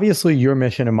 So, obviously your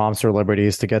mission in Moms for Liberty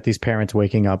is to get these parents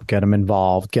waking up, get them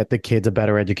involved, get the kids a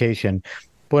better education.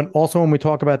 But also when we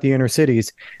talk about the inner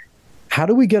cities, how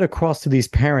do we get across to these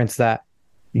parents that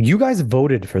you guys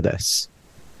voted for this?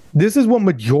 This is what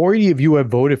majority of you have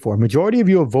voted for. Majority of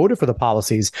you have voted for the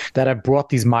policies that have brought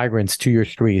these migrants to your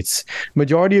streets.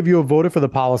 Majority of you have voted for the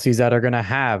policies that are going to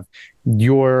have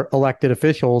your elected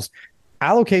officials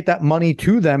allocate that money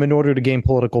to them in order to gain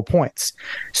political points.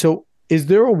 So is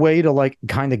there a way to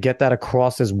kind of get that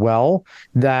across as well?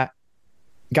 That,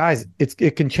 guys,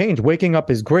 it can change. Waking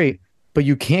up is great, but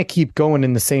you can't keep going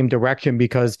in the same direction,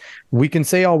 because we can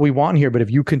say all we want here, but if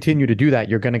you continue to do that,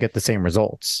 you're going to get the same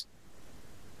results.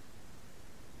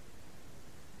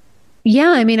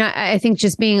 Yeah, I mean, I think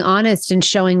just being honest and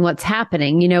showing what's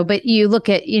happening, but you look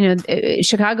at,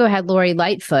 Chicago had Lori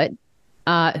Lightfoot,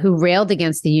 who railed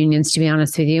against the unions, to be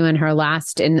honest with you, in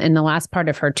the last part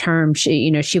of her term.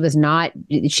 She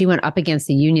went up against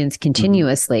the unions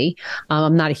continuously.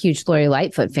 I'm not a huge Lori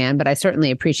Lightfoot fan, but I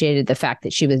certainly appreciated the fact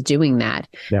that she was doing that.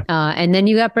 Yeah. And then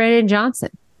you got Brandon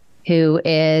Johnson, who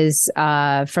is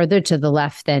further to the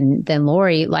left than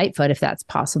Lori Lightfoot, if that's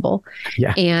possible,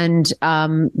 and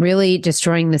really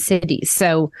destroying the city.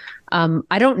 So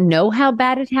I don't know how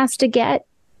bad it has to get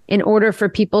in order for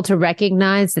people to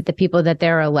recognize that the people that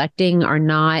they're electing are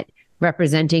not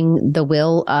representing the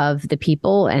will of the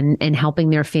people and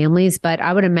helping their families. But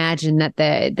I would imagine that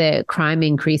the crime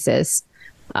increases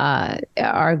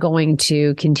are going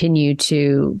to continue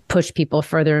to push people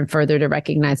further and further to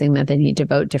recognizing that they need to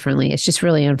vote differently. It's just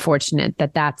really unfortunate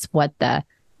that that's what the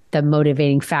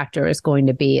motivating factor is going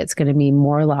to be. It's going to be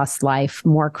more lost life,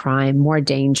 more crime, more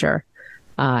danger,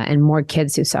 and more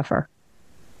kids who suffer.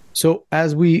 So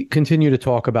as we continue to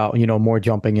talk about, more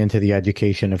jumping into the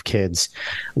education of kids,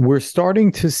 we're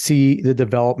starting to see the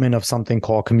development of something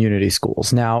called community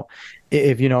schools. Now,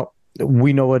 if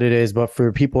we know what it is, but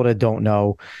for people that don't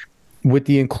know, with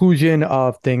the inclusion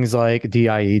of things like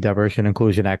DIE, diversity,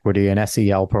 inclusion, equity, and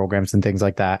SEL programs and things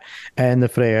like that, and the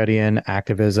Freirean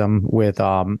activism with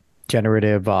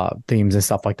generative themes and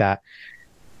stuff like that,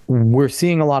 we're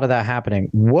seeing a lot of that happening.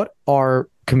 What are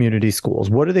community schools?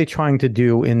 What are they trying to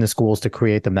do in the schools to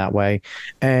create them that way?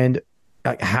 And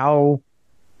how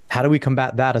do we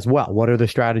combat that as well? What are the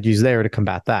strategies there to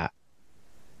combat that?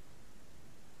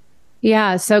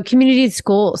 Yeah, so community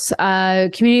schools are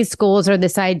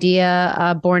this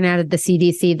idea born out of the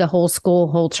CDC, the whole school,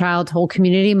 whole child, whole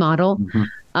community model,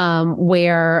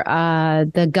 where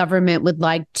the government would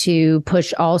like to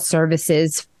push all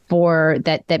services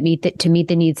to meet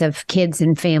the needs of kids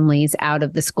and families out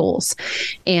of the schools.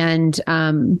 And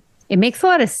it makes a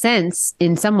lot of sense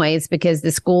in some ways because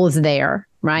the school is there,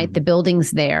 right? The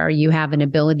building's there. You have an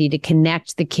ability to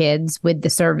connect the kids with the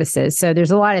services. So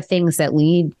there's a lot of things that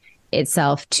lead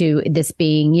itself to this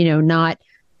being, not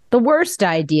the worst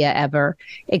idea ever,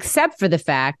 except for the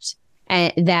fact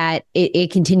that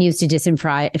it continues to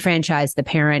disenfranchise the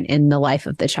parent in the life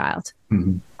of the child.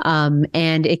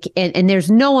 And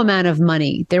there's no amount of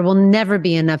money. There will never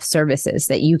be enough services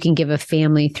that you can give a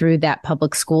family through that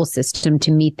public school system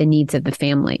to meet the needs of the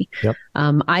family. Yep.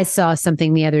 I saw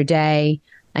something the other day,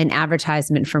 an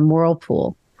advertisement from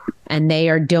Whirlpool, and they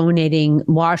are donating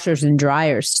washers and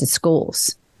dryers to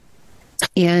schools.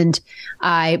 And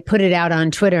I put it out on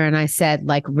Twitter and I said,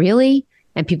 really?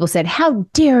 And people said, how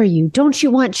dare you? Don't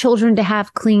you want children to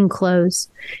have clean clothes?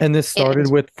 And this started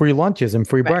with free lunches and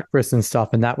free breakfasts and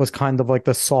stuff. And that was kind of like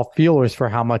the soft feelers for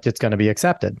how much it's going to be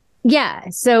accepted. Yeah.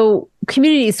 So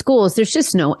community schools, there's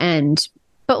just no end.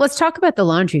 But let's talk about the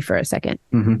laundry for a second.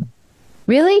 Mm-hmm.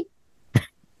 Really?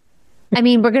 I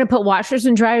mean, we're going to put washers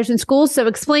and dryers in schools. So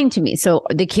explain to me. So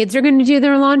the kids are going to do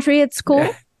their laundry at school?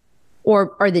 Yeah.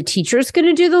 Or are the teachers going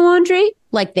to do the laundry?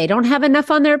 Like they don't have enough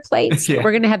on their plates. Yeah.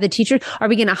 We're going to have the teachers. Are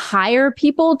we going to hire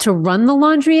people to run the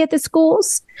laundry at the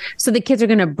schools? So the kids are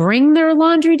going to bring their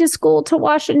laundry to school to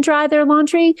wash and dry their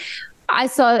laundry. I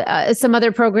saw some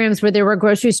other programs where there were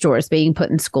grocery stores being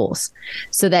put in schools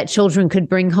so that children could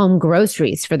bring home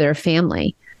groceries for their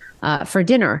family for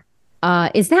dinner.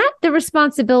 Is that the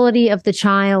responsibility of the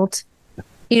child?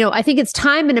 You know, I think it's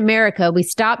time in America we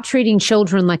stop treating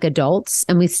children like adults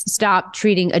and we stop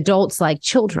treating adults like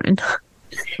children.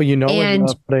 But you know, in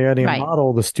the Pleiadian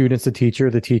model, the student's the teacher,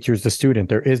 the teacher's the student.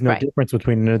 There is no difference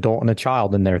between an adult and a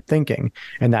child in their thinking.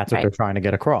 And that's what they're trying to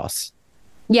get across.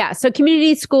 Yeah. So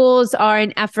community schools are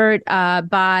an effort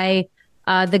by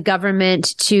the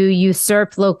government to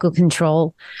usurp local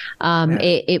control.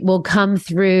 It will come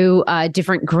through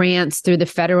different grants through the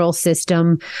federal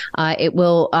system. It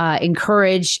will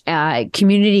encourage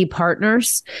community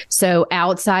partners. So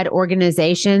outside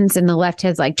organizations, and the left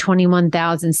has like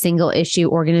 21,000 single issue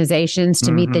organizations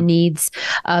to meet the needs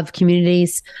of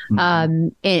communities.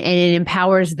 And it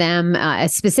empowers them,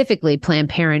 specifically Planned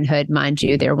Parenthood, mind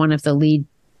you, they're one of the lead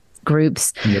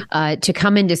groups to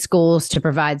come into schools to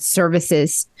provide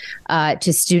services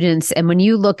to students. And when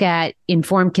you look at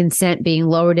informed consent being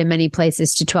lowered in many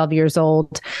places to 12 years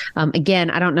old, again,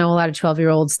 I don't know a lot of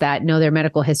 12-year-olds that know their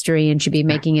medical history and should be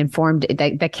making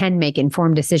that can make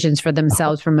informed decisions for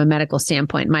themselves from a medical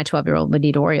standpoint. My 12-year-old would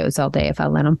eat Oreos all day if I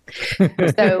let him.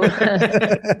 So,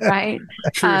 right?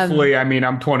 Truthfully, I mean,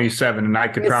 I'm 27 and I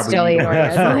could probably still eat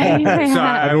Oreos. So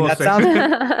I will say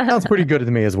sounds pretty good to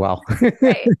me as well.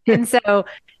 Right. And so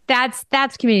that's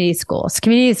community schools.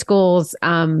 Community schools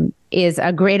is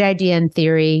a great idea in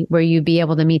theory where you'd be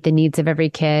able to meet the needs of every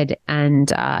kid.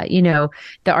 And, you know,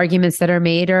 the arguments that are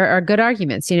made are good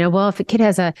arguments. You know, well, if a kid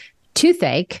has a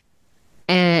toothache,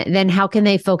 and then how can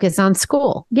they focus on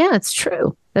school? Yeah, it's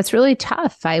true. That's really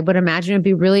tough. I would imagine it'd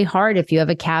be really hard if you have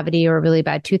a cavity or a really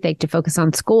bad toothache to focus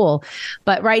on school.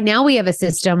 But right now we have a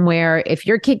system where if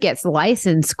your kid gets lice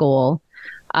in school,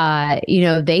 you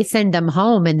know, they send them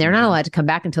home and they're not allowed to come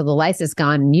back until the lice is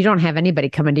gone. And you don't have anybody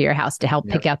coming to your house to help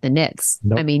pick out the nits.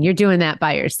 Nope. I mean, you're doing that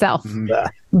by yourself.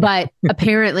 But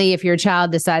apparently, if your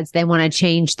child decides they want to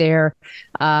change their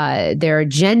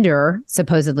gender,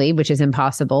 supposedly, which is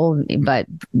impossible, but,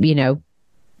 you know,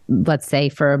 let's say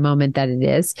for a moment that it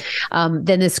is,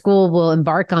 then the school will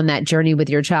embark on that journey with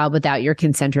your child without your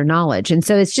consent or knowledge. And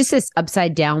so it's just this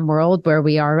upside down world where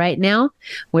we are right now,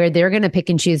 where they're going to pick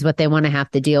and choose what they want to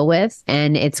have to deal with.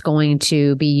 And it's going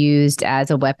to be used as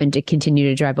a weapon to continue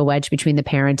to drive a wedge between the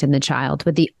parent and the child,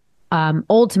 with the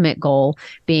ultimate goal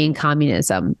being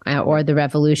communism or the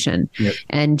revolution. Yep.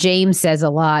 And James says a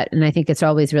lot, and I think it's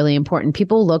always really important.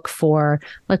 People look for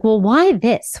like, well, why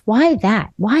this? Why that?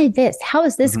 Why this? How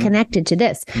is this connected to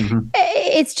this?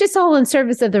 It's just all in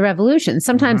service of the revolution.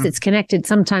 Sometimes it's connected,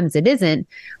 sometimes it isn't,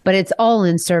 but it's all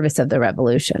in service of the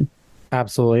revolution.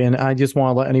 Absolutely. And I just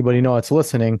want to let anybody know that's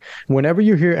listening, whenever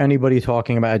you hear anybody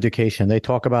talking about education, they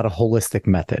talk about a holistic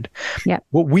method. Yeah.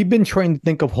 What we've been trained to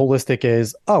think of holistic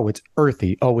is, oh, it's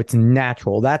earthy. Oh, it's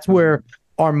natural. That's where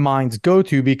our minds go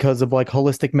to because of like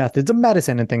holistic methods of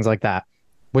medicine and things like that.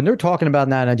 When they're talking about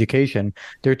that in education,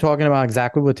 they're talking about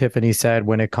exactly what Tiffany said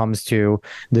when it comes to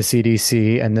the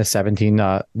CDC and the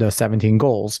 17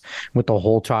 goals with the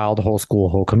whole child, the whole school,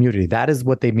 whole community. That is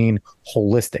what they mean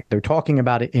holistic. They're talking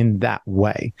about it in that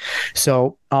way.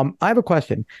 So I have a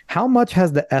question. How much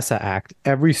has the ESSA Act,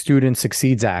 Every Student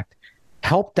Succeeds Act,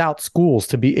 helped out schools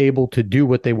to be able to do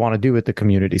what they want to do at the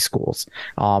community schools?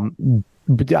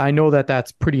 But I know that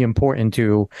that's pretty important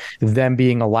to them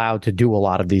being allowed to do a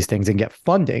lot of these things and get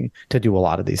funding to do a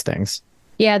lot of these things.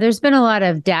 Yeah, there's been a lot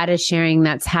of data sharing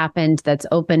that's happened that's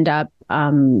opened up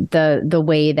the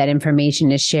way that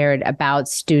information is shared about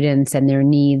students and their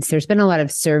needs. There's been a lot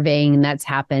of surveying that's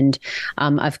happened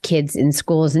of kids in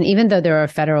schools. And even though there are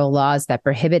federal laws that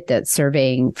prohibit that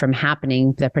surveying from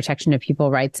happening, the Protection of People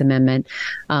Rights Amendment,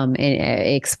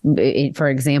 for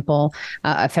example,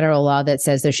 a federal law that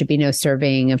says there should be no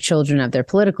surveying of children of their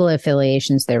political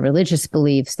affiliations, their religious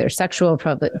beliefs, their sexual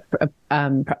prolific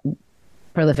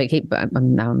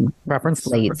preference.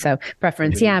 So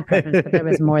preference, preference, but there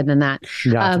was more than that.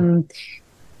 Gotcha.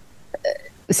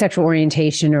 Sexual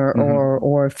orientation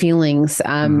or feelings.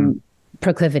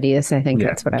 proclivities. I think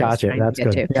that's what I was trying to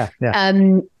get to. Yeah, yeah.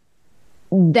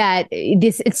 That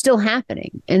it's still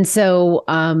happening. And so,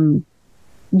 Obama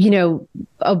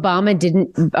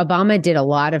did a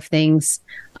lot of things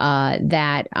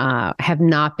that have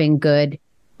not been good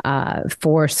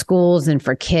for schools and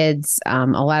for kids. A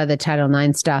lot of the Title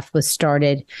IX stuff was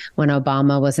started when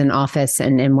Obama was in office,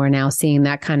 and we're now seeing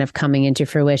that kind of coming into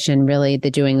fruition, really the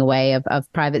doing away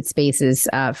of private spaces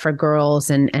for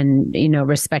girls and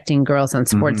respecting girls on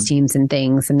sports teams and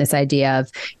things. And this idea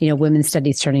of, women's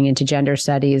studies turning into gender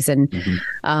studies. And,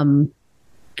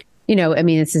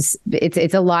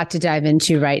 it's a lot to dive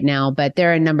into right now, but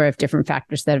there are a number of different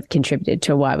factors that have contributed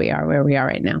to why we are where we are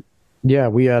right now. Yeah,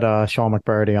 we had Sean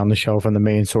McBurney on the show from the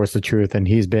Main Source of Truth, and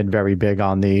he's been very big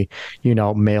on the,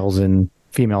 males and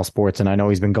female sports. And I know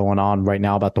he's been going on right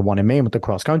now about the one in Maine with the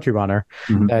cross country runner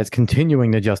that's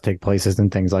continuing to just take places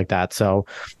and things like that. So,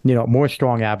 more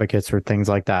strong advocates for things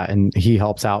like that. And he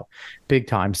helps out big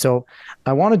time. So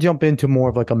I want to jump into more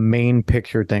of like a main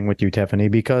picture thing with you, Tiffany,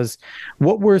 because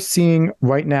what we're seeing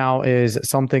right now is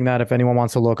something that if anyone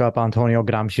wants to look up Antonio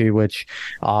Gramsci, which,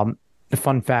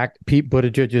 fun fact, Pete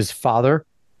Buttigieg's father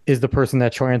is the person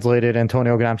that translated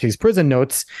Antonio Gramsci's prison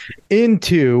notes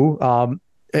into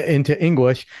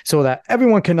English so that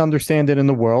everyone can understand it in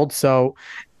the world. So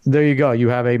there you go. You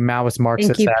have a Maoist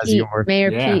Marxist as your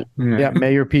Mayor Pete. Yeah,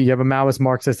 Mayor Pete. You have a Maoist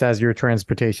Marxist as your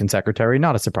transportation secretary.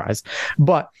 Not a surprise.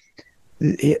 But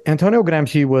Antonio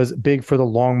Gramsci was big for the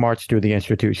long march through the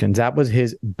institutions. That was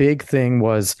his big thing,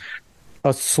 was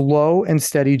a slow and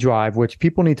steady drive, which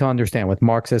people need to understand with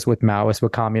Marxists, with Maoists,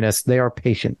 with communists. They are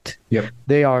patient. Yep.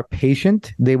 They are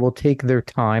patient. They will take their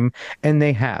time, and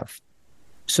they have.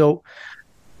 So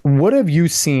what have you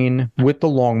seen with the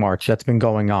long march that's been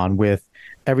going on with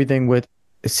everything with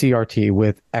CRT,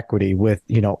 with equity, with,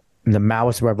 the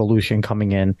Maoist revolution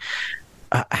coming in?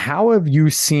 How have you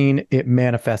seen it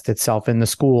manifest itself in the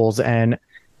schools, and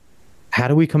how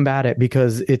do we combat it?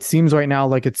 Because it seems right now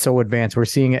like it's so advanced. We're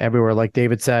seeing it everywhere. Like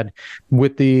David said,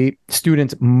 with the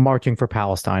students marching for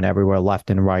Palestine everywhere, left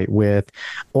and right, with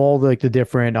all the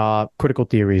different critical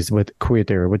theories, with queer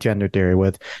theory, with gender theory,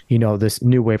 with, this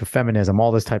new wave of feminism,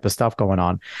 all this type of stuff going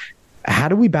on. How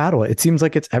do we battle it? It seems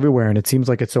like it's everywhere, and it seems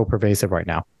like it's so pervasive right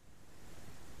now.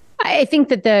 I think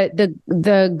that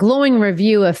the glowing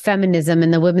review of feminism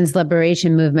and the women's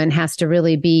liberation movement has to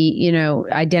really be,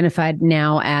 identified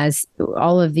now as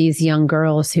all of these young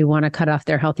girls who want to cut off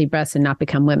their healthy breasts and not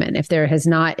become women. If there is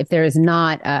not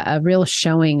a real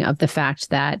showing of the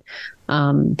fact that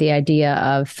the idea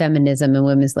of feminism and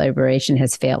women's liberation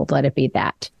has failed, let it be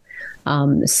that.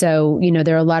 So,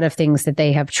 there are a lot of things that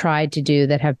they have tried to do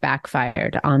that have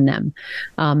backfired on them,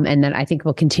 and that I think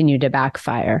will continue to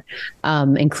backfire,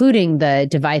 including the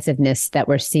divisiveness that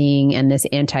we're seeing and this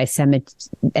anti-Semitic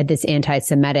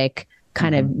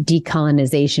kind of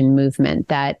decolonization movement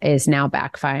that is now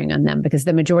backfiring on them, because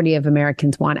the majority of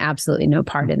Americans want absolutely no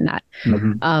part in that.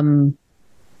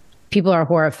 People are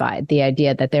horrified. The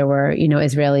idea that there were,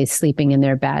 Israelis sleeping in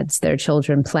their beds, their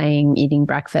children playing, eating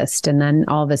breakfast, and then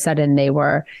all of a sudden they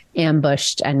were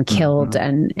ambushed and killed,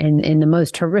 and in the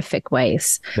most horrific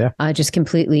ways, just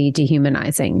completely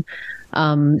dehumanizing.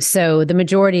 So the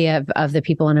majority of the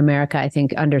people in America, I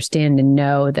think, understand and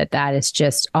know that that is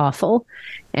just awful,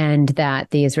 and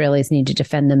that the Israelis need to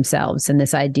defend themselves. And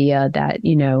this idea that,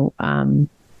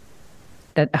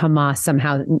 that Hamas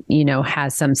somehow,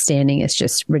 has some standing is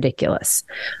just ridiculous.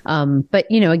 But,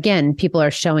 again, people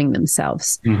are showing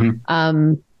themselves.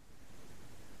 I'm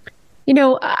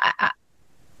new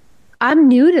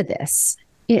to this.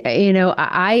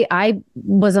 I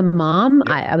was a mom.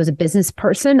 I was a business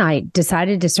person. I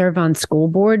decided to serve on school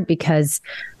board because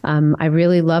I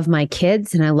really love my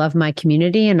kids and I love my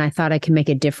community, and I thought I could make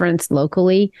a difference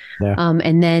locally.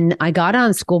 And then I got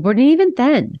on school board, and even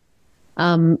then,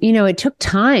 it took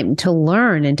time to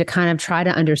learn and to kind of try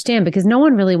to understand, because no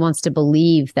one really wants to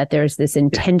believe that there's this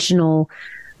intentional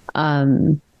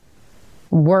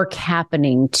work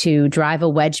happening to drive a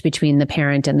wedge between the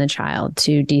parent and the child,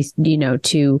 to do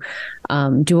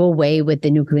away with the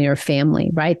nuclear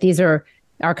family, right?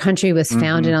 Our country was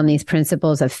founded on these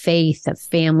principles of faith, of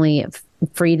family, of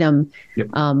freedom.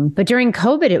 But during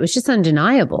COVID, it was just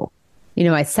undeniable.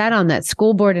 I sat on that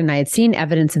school board and I had seen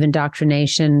evidence of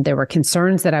indoctrination. There were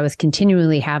concerns that I was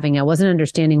continually having. I wasn't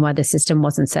understanding why the system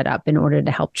wasn't set up in order to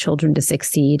help children to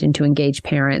succeed and to engage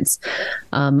parents.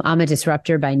 I'm a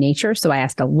disruptor by nature, so I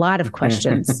asked a lot of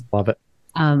questions. Love it.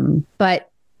 But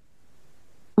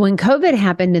when COVID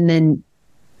happened, and then,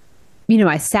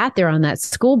 I sat there on that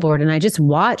school board and I just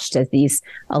watched as these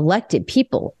elected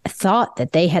people thought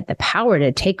that they had the power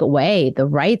to take away the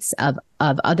rights of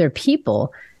other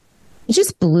people. It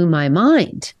just blew my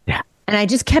mind. Yeah. And I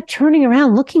just kept turning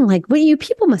around looking like, well, you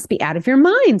people must be out of your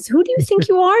minds. Who do you think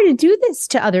you are to do this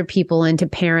to other people and to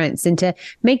parents and to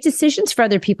make decisions for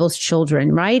other people's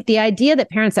children, right? The idea that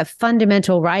parents have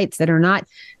fundamental rights that are not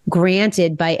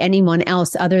granted by anyone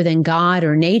else other than God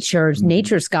or nature's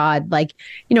God. Like,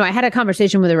 I had a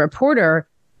conversation with a reporter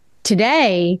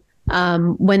today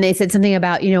when they said something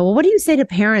about, well, what do you say to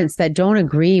parents that don't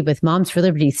agree with Moms for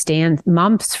Liberty's stance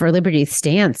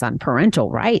on parental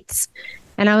rights?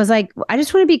 And I was like, I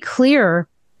just want to be clear.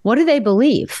 What do they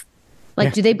believe?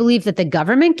 Like, do they believe that the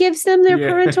government gives them their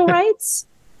parental rights?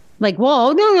 Like,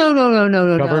 whoa,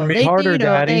 no. Govern me harder,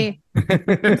 Daddy.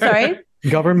 I'm sorry.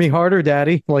 Govern me harder,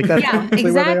 Daddy. Like that's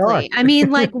exactly. I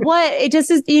mean, like what it just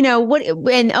is, what,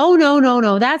 and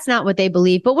no, that's not what they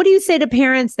believe. But what do you say to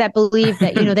parents that believe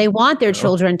that, they want their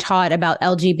children taught about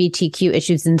LGBTQ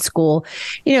issues in school?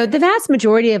 The vast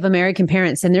majority of American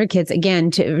parents send their kids, again,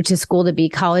 to school to be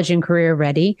college and career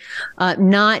ready,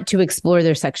 not to explore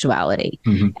their sexuality.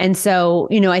 Mm-hmm. And so,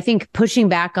 I think pushing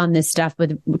back on this stuff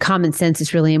with common sense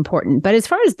is really important. But as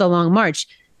far as the Long March,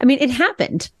 I mean, it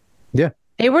happened. Yeah.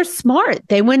 They were smart.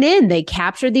 They went in, they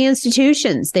captured the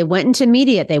institutions. They went into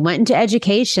media. They went into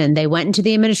education. They went into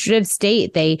the administrative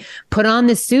state. They put on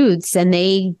the suits and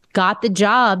they got the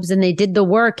jobs and they did the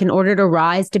work in order to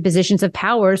rise to positions of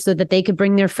power so that they could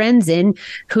bring their friends in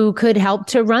who could help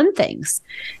to run things.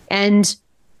 And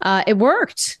it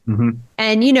worked. Mm-hmm.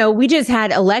 And, we just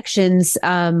had elections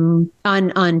on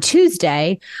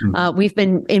Tuesday. Mm-hmm. We've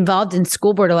been involved in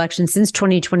school board elections since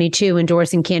 2022,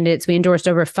 endorsing candidates. We endorsed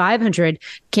over 500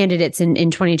 candidates in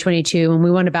 2022, and we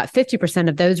won about 50%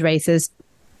 of those races.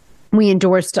 We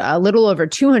endorsed a little over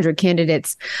 200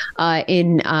 candidates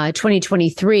in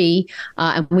 2023,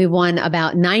 and we won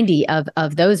about 90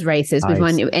 of those races. Nice. We've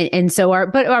won, and so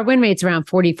our win rate's around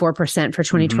 44% for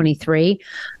 2023.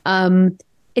 Mm-hmm.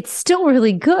 It's still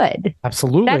really good.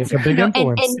 Absolutely. It's a big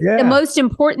influence. And the most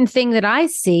important thing that I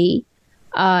see,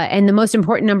 and the most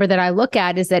important number that I look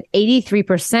at is that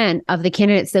 83% of the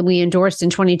candidates that we endorsed in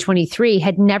 2023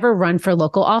 had never run for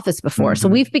local office before. Mm-hmm. So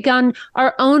we've begun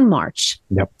our own march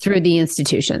through the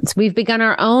institutions. We've begun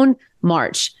our own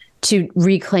march to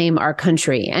reclaim our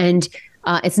country. And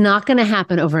it's not going to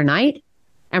happen overnight.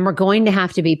 And we're going to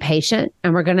have to be patient,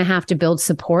 and we're going to have to build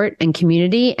support and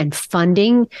community and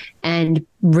funding and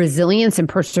resilience and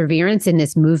perseverance in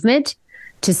this movement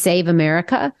to save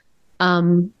America.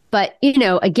 But,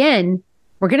 again,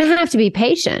 we're going to have to be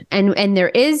patient. And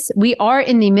we are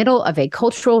in the middle of a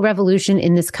cultural revolution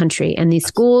in this country, and these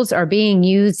schools are being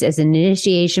used as an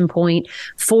initiation point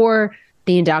for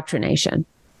the indoctrination.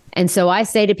 And so I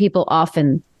say to people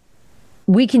often,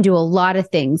 we can do a lot of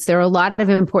things. There are a lot of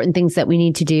important things that we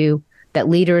need to do, that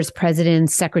leaders,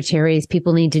 presidents, secretaries,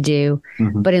 people need to do.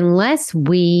 Mm-hmm. But unless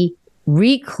we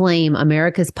reclaim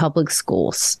America's public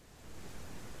schools,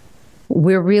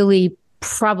 we're really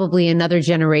probably another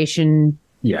generation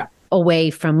away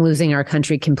from losing our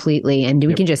country completely. And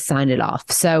we can just sign it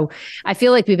off. So I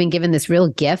feel like we've been given this real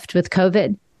gift with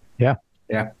COVID. Yeah.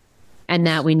 Yeah. And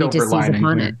that we need to seize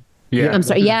upon it. Yeah, I'm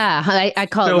sorry. Yeah, I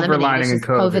call it lemonade. It's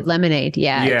COVID lemonade.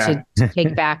 Yeah, to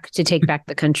take back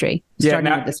the country.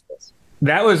 Starting with this.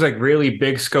 That was like really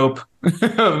big scope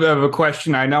of a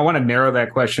question. I want to narrow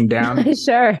that question down.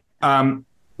 Sure.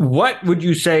 What would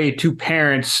you say to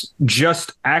parents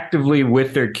just actively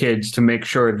with their kids to make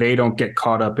sure they don't get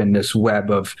caught up in this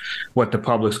web of what the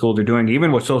public schools are doing,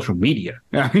 even with social media?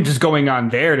 I mean, just going on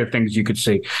there to things you could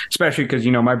see, especially because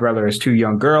my brother has 2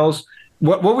 young girls.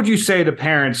 What would you say to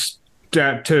parents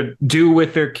to do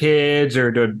with their kids,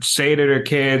 or to say to their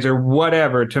kids, or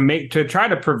whatever, to try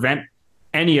to prevent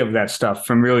any of that stuff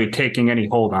from really taking any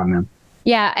hold on them?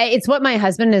 Yeah, it's what my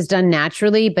husband has done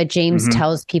naturally, but James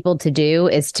tells people to do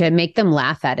is to make them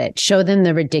laugh at it, show them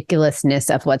the ridiculousness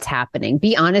of what's happening,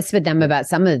 be honest with them about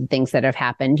some of the things that have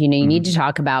happened. You need to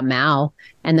talk about Mao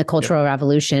and the Cultural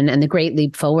Revolution and the Great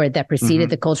Leap Forward that preceded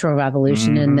the Cultural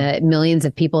Revolution and the millions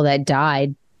of people that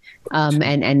died.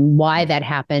 And why that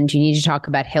happened. You need to talk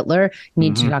about Hitler. You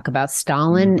need to talk about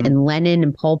Stalin and Lenin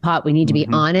and Pol Pot. We need to be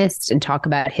honest and talk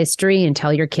about history and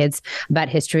tell your kids about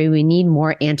history. We need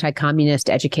more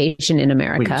anti-communist education in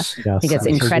America. Yes, I think it's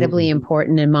incredibly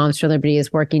important, and Moms for Liberty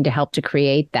is working to help to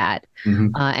create that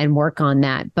and work on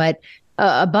that. But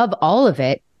above all of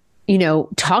it,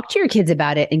 talk to your kids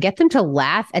about it and get them to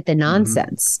laugh at the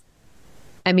nonsense.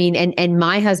 I mean, and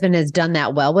my husband has done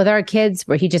that well with our kids,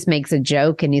 where he just makes a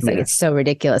joke and he's like, it's so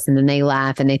ridiculous. And then they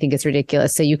laugh and they think it's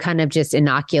ridiculous. So you kind of just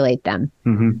inoculate them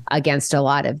against a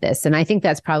lot of this. And I think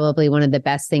that's probably one of the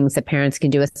best things that parents can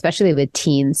do, especially with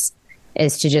teens,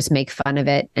 is to just make fun of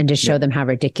it and just show them how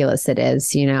ridiculous it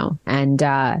is, and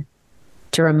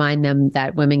to remind them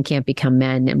that women can't become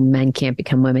men and men can't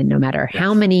become women, no matter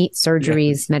how many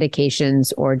surgeries,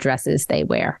 medications, or dresses they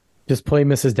wear. Just play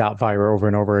Mrs. Doubtfire over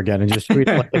and over again and just treat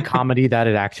it like the comedy that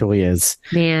it actually is.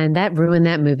 Man, that ruined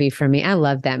that movie for me. I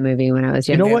loved that movie when I was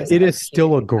younger. You know what? It is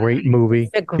still a great movie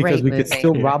because we could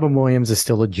still, Robin Williams is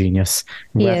still a genius.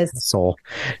 He is. Soul.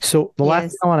 So the last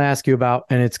thing I want to ask you about,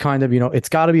 and it's kind of, it's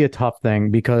got to be a tough thing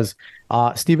because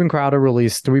Steven Crowder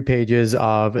released 3 pages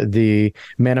of the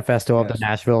manifesto of the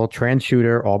Nashville trans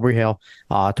shooter, Aubrey Hale,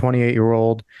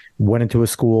 28-year-old, went into a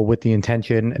school with the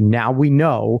intention. Now we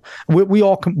know what we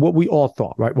all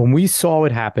thought, right? When we saw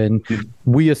it happen,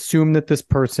 we assumed that this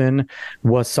person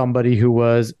was somebody who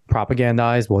was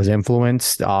propagandized, was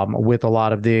influenced with a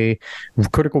lot of the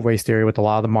critical race theory, with a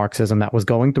lot of the Marxism that was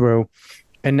going through.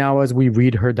 And now as we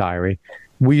read her diary,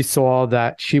 we saw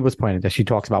that she was pointing that she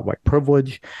talks about white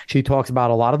privilege. She talks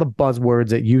about a lot of the buzzwords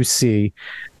that you see.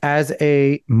 As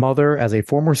a mother, as a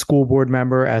former school board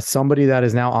member, as somebody that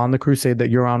is now on the crusade that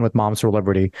you're on with Moms for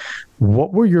Liberty,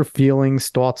 what were your feelings,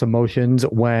 thoughts, emotions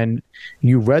when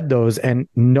you read those, and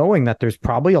knowing that there's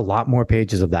probably a lot more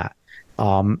pages of that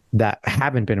that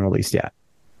haven't been released yet?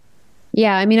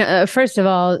 Yeah, I mean, first of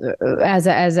all, as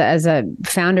a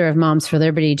founder of Moms for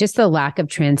Liberty, just the lack of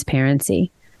transparency.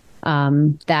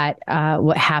 That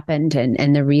what happened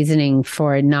and the reasoning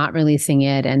for not releasing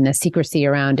it and the secrecy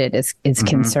around it is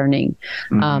concerning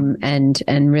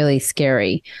and really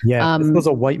scary. Yeah, if this was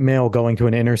a white male going to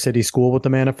an inner city school with the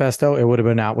manifesto, it would have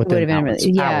been out within hours.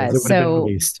 Yeah, hours. It would have been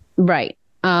released. Right.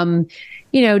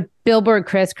 Billboard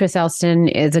Chris Elston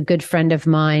is a good friend of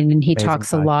mine, and he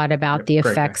talks a lot about the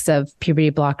effects of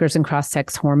puberty blockers and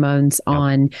cross-sex hormones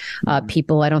on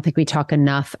people. I don't think we talk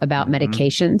enough about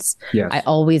medications. Yes. I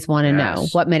always want to know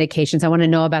what medications. I want to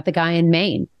know about the guy in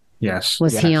Maine.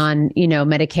 Was he on,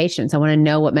 medications? I want to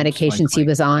know what medications he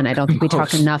was on. I don't think we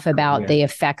talk enough about the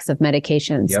effects of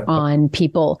medications on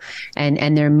people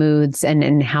and their moods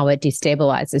and how it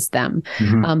destabilizes them.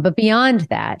 But beyond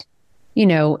that,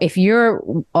 if you're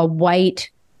a white,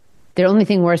 the only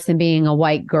thing worse than being a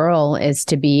white girl is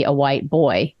to be a white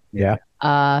boy. Yeah.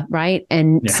 Right.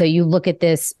 And so you look at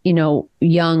this,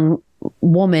 young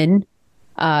woman,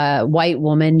 white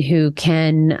woman who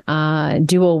can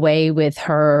do away with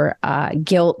her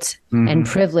guilt and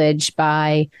privilege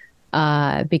by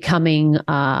becoming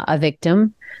a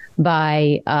victim,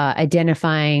 by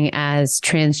identifying as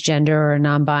transgender or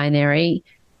non-binary,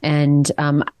 and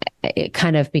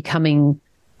kind of becoming,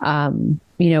 kind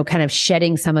of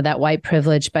shedding some of that white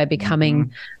privilege by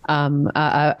becoming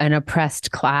an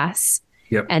oppressed class.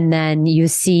 And then you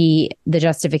see the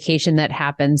justification that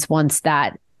happens once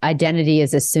that identity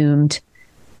is assumed,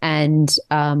 and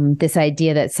this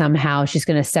idea that somehow she's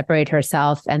going to separate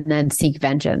herself and then seek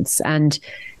vengeance. And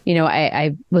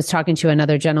I was talking to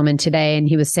another gentleman today, and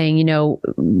he was saying,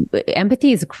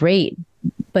 empathy is great,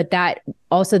 but that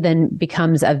also then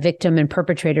becomes a victim and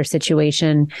perpetrator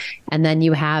situation. And then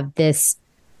you have this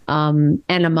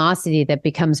animosity that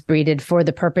becomes breeded for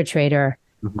the perpetrator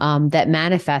that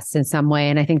manifests in some way.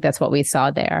 And I think that's what we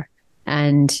saw there.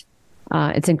 And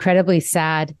it's incredibly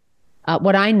sad.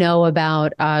 What I know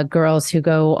about girls who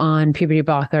go on puberty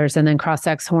blockers and then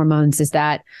cross-sex hormones is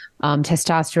that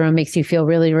testosterone makes you feel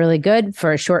really, really good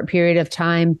for a short period of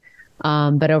time,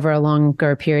 but over a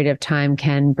longer period of time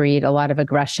can breed a lot of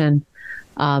aggression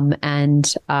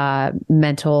and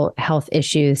mental health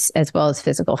issues as well as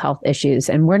physical health issues.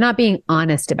 And we're not being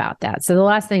honest about that. So the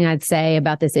last thing I'd say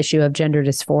about this issue of gender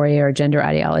dysphoria or gender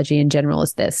ideology in general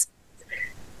is this.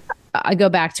 I go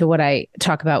back to what I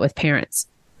talk about with parents.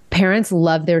 Parents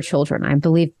love their children. I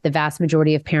believe the vast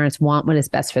majority of parents want what is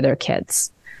best for their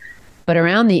kids. But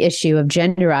around the issue of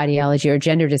gender ideology or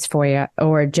gender dysphoria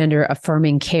or gender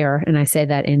affirming care, and I say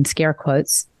that in scare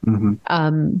quotes,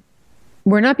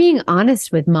 we're not being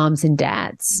honest with moms and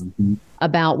dads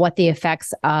about what the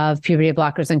effects of puberty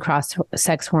blockers and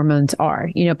cross-sex hormones are.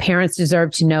 Parents deserve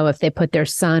to know if they put their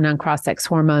son on cross-sex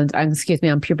hormones, on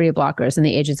puberty blockers in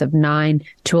the ages of 9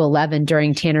 to 11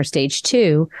 during Tanner stage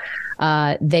 2,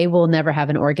 they will never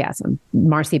have an orgasm.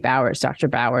 Marcy Bowers, Dr.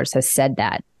 Bowers has said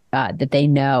that they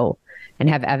know and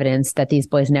have evidence that these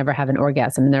boys never have an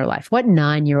orgasm in their life. What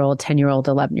 9-year-old, 10-year-old,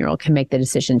 11-year-old can make the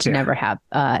decision to never have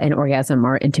an orgasm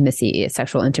or intimacy,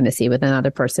 sexual intimacy with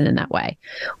another person in that way?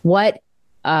 What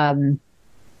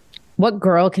what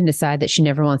girl can decide that she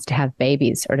never wants to have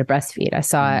babies or to breastfeed? I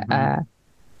saw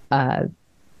a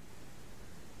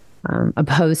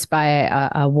post by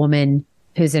a woman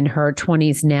who's in her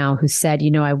 20s now who said,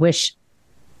 I wish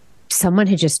someone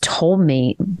had just told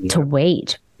me to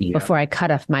wait before I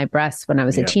cut off my breasts when I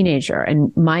was a teenager.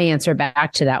 And my answer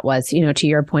back to that was, to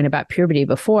your point about puberty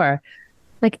before,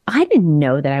 like, I didn't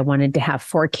know that I wanted to have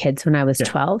 4 kids when I was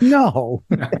 12. No.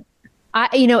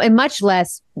 And much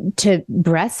less to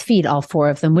breastfeed all 4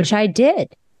 of them, which I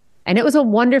did. And it was a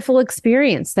wonderful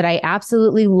experience that I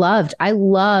absolutely loved. I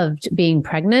loved being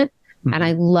pregnant and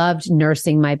I loved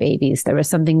nursing my babies. There was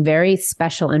something very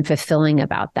special and fulfilling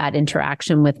about that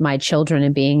interaction with my children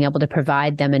and being able to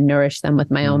provide them and nourish them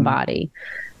with my own body.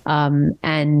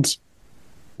 And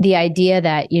the idea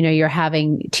that, you're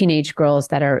having teenage girls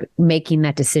that are making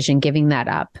that decision, giving that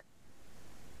up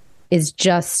is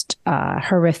just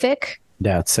horrific.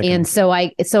 Yeah, it's sickening. And so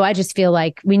I just feel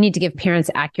like we need to give parents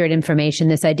accurate information.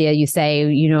 This idea you say,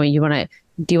 do you want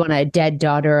a dead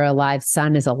daughter or a live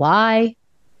son is a lie.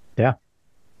 Yeah.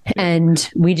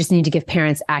 And we just need to give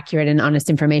parents accurate and honest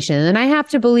information. And I have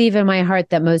to believe in my heart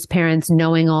that most parents,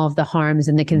 knowing all of the harms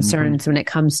and the concerns when it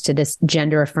comes to this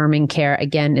gender affirming care,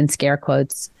 again, in scare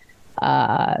quotes,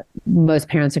 most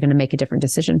parents are going to make a different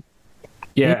decision.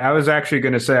 Yeah, I was actually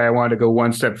going to say I wanted to go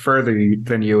one step further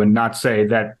than you and not say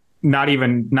that, not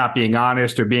even not being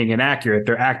honest or being inaccurate,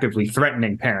 they're actively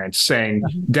threatening parents, saying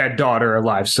dead daughter or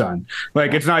live son.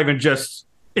 Like, it's not even just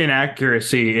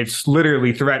inaccuracy, it's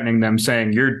literally threatening them,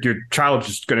 saying your child's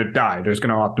just going to die, they're just going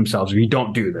to off themselves if you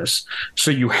don't do this,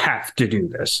 so you have to do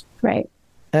this. Right.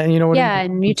 And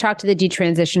and you talk to the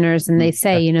detransitioners and they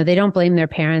say, they don't blame their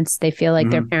parents, they feel like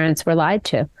their parents were lied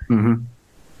to. And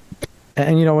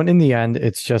and in the end,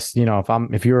 it's just,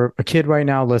 if you're a kid right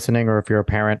now listening, or if you're a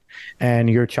parent and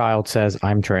your child says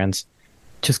I'm trans,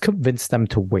 just convince them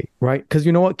to wait, right? Because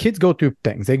you know what? Kids go through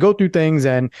things. They go through things,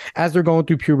 and as they're going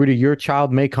through puberty, your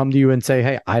child may come to you and say,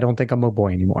 hey, I don't think I'm a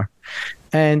boy anymore.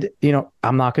 And,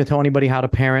 I'm not going to tell anybody how to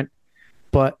parent,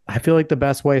 but I feel like the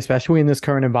best way, especially in this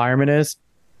current environment, is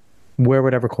wear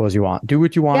whatever clothes you want. Do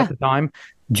what you want at the time.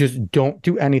 Just don't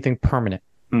do anything permanent.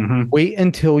 Wait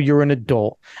until you're an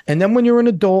adult. And then when you're an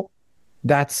adult,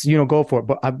 that's, go for it.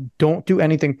 But don't do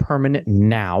anything permanent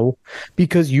now,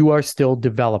 because you are still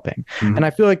developing. And I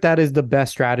feel like that is the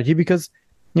best strategy, because,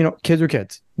 kids are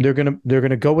kids. They're going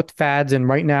to go with fads. And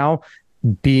right now,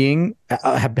 being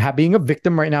a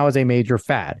victim right now is a major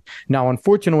fad. Now,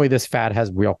 unfortunately, this fad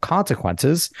has real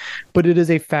consequences, but it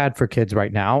is a fad for kids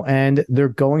right now, and they're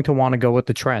going to want to go with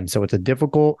the trend. So it's a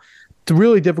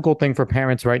really difficult thing for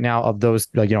parents right now of those,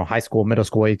 high school, middle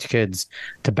school age kids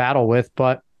to battle with.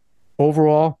 But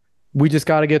overall, we just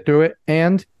got to get through it.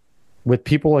 And with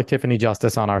people like Tiffany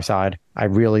Justice on our side, I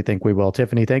really think we will.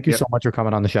 Tiffany, thank you so much for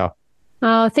coming on the show.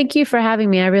 Oh, thank you for having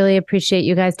me. I really appreciate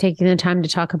you guys taking the time to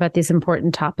talk about these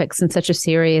important topics in such a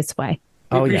serious way.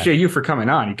 I appreciate you for coming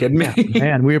on. You kidding me? Yeah,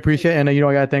 man, we appreciate it. And, I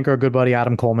got to thank our good buddy,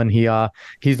 Adam Coleman.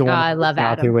 He's the one I love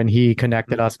Adam. And he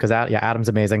connected us because, Adam's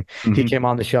amazing. He came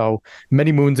on the show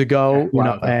many moons ago,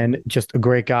 and just a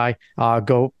great guy.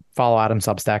 Go follow Adam's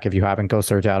Substack if you haven't. Go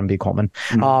search Adam B. Coleman.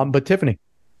 But Tiffany,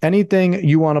 anything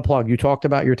you want to plug? You talked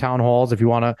about your town halls. If you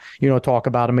want to, talk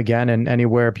about them again, and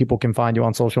anywhere people can find you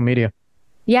on social media.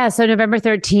 Yeah. So November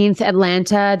 13th,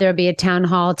 Atlanta, there'll be a town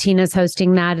hall. Tina's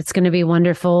hosting that. It's going to be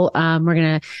wonderful. We're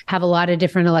going to have a lot of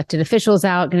different elected officials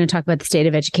out, going to talk about the state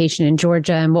of education in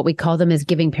Georgia, and what we call them is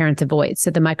giving parents a voice.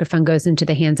 So the microphone goes into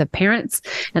the hands of parents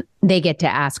and they get to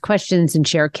ask questions and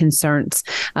share concerns.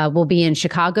 We'll be in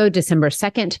Chicago, December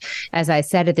 2nd, as I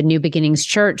said, at the New Beginnings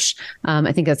Church.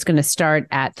 I think that's going to start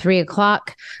at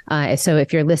 3:00. So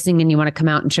if you're listening and you want to come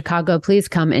out in Chicago, please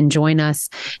come and join us.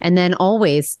 And then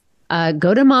always,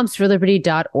 go to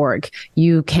momsforliberty.org.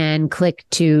 You can click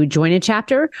to join a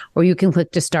chapter, or you can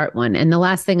click to start one. And the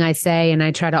last thing I say, and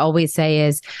I try to always say,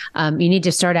 is you need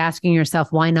to start asking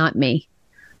yourself, why not me?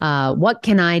 What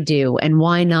can I do? And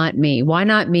why not me? Why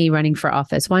not me running for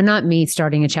office? Why not me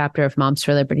starting a chapter of Moms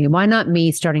for Liberty? Why not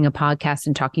me starting a podcast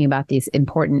and talking about these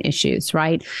important issues,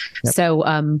 right? Yep.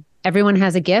 So everyone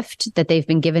has a gift that they've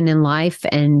been given in life,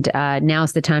 and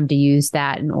now's the time to use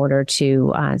that in order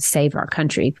to save our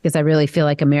country, because I really feel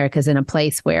like America's in a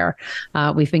place where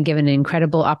we've been given an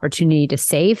incredible opportunity to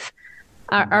save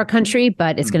our country,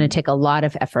 but it's going to take a lot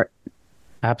of effort.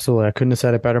 Absolutely. I couldn't have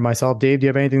said it better myself. Dave, do you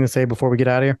have anything to say before we get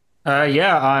out of here? On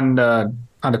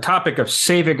on the topic of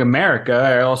saving America,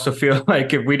 I also feel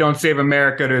like if we don't save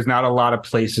America, there's not a lot of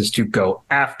places to go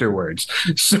afterwards.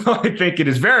 So I think it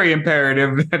is very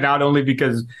imperative, not only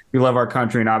because we love our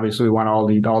country and obviously we want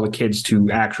all the kids to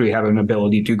actually have an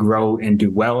ability to grow and do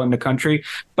well in the country,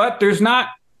 but there's not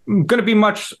going to be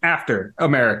much after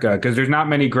America because there's not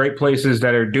many great places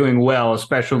that are doing well,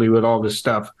 especially with all this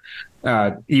stuff,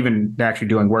 even actually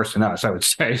doing worse than us, I would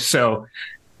say. So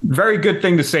very good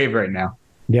thing to save right now.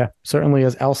 Yeah, certainly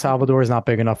is. El Salvador is not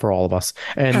big enough for all of us.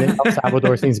 And El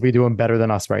Salvador seems to be doing better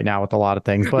than us right now with a lot of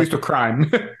things. But at least with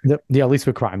crime. Yeah, at least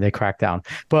with crime. They crack down.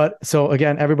 But so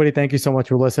again, everybody, thank you so much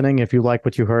for listening. If you like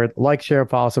what you heard, like, share,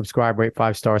 follow, subscribe, rate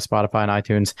 5 stars, Spotify and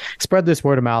iTunes. Spread this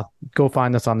word of mouth. Go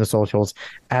find us on the socials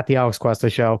at The Alex Cuesta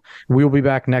Show. We will be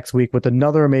back next week with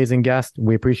another amazing guest.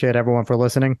 We appreciate everyone for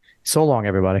listening. So long,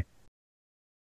 everybody.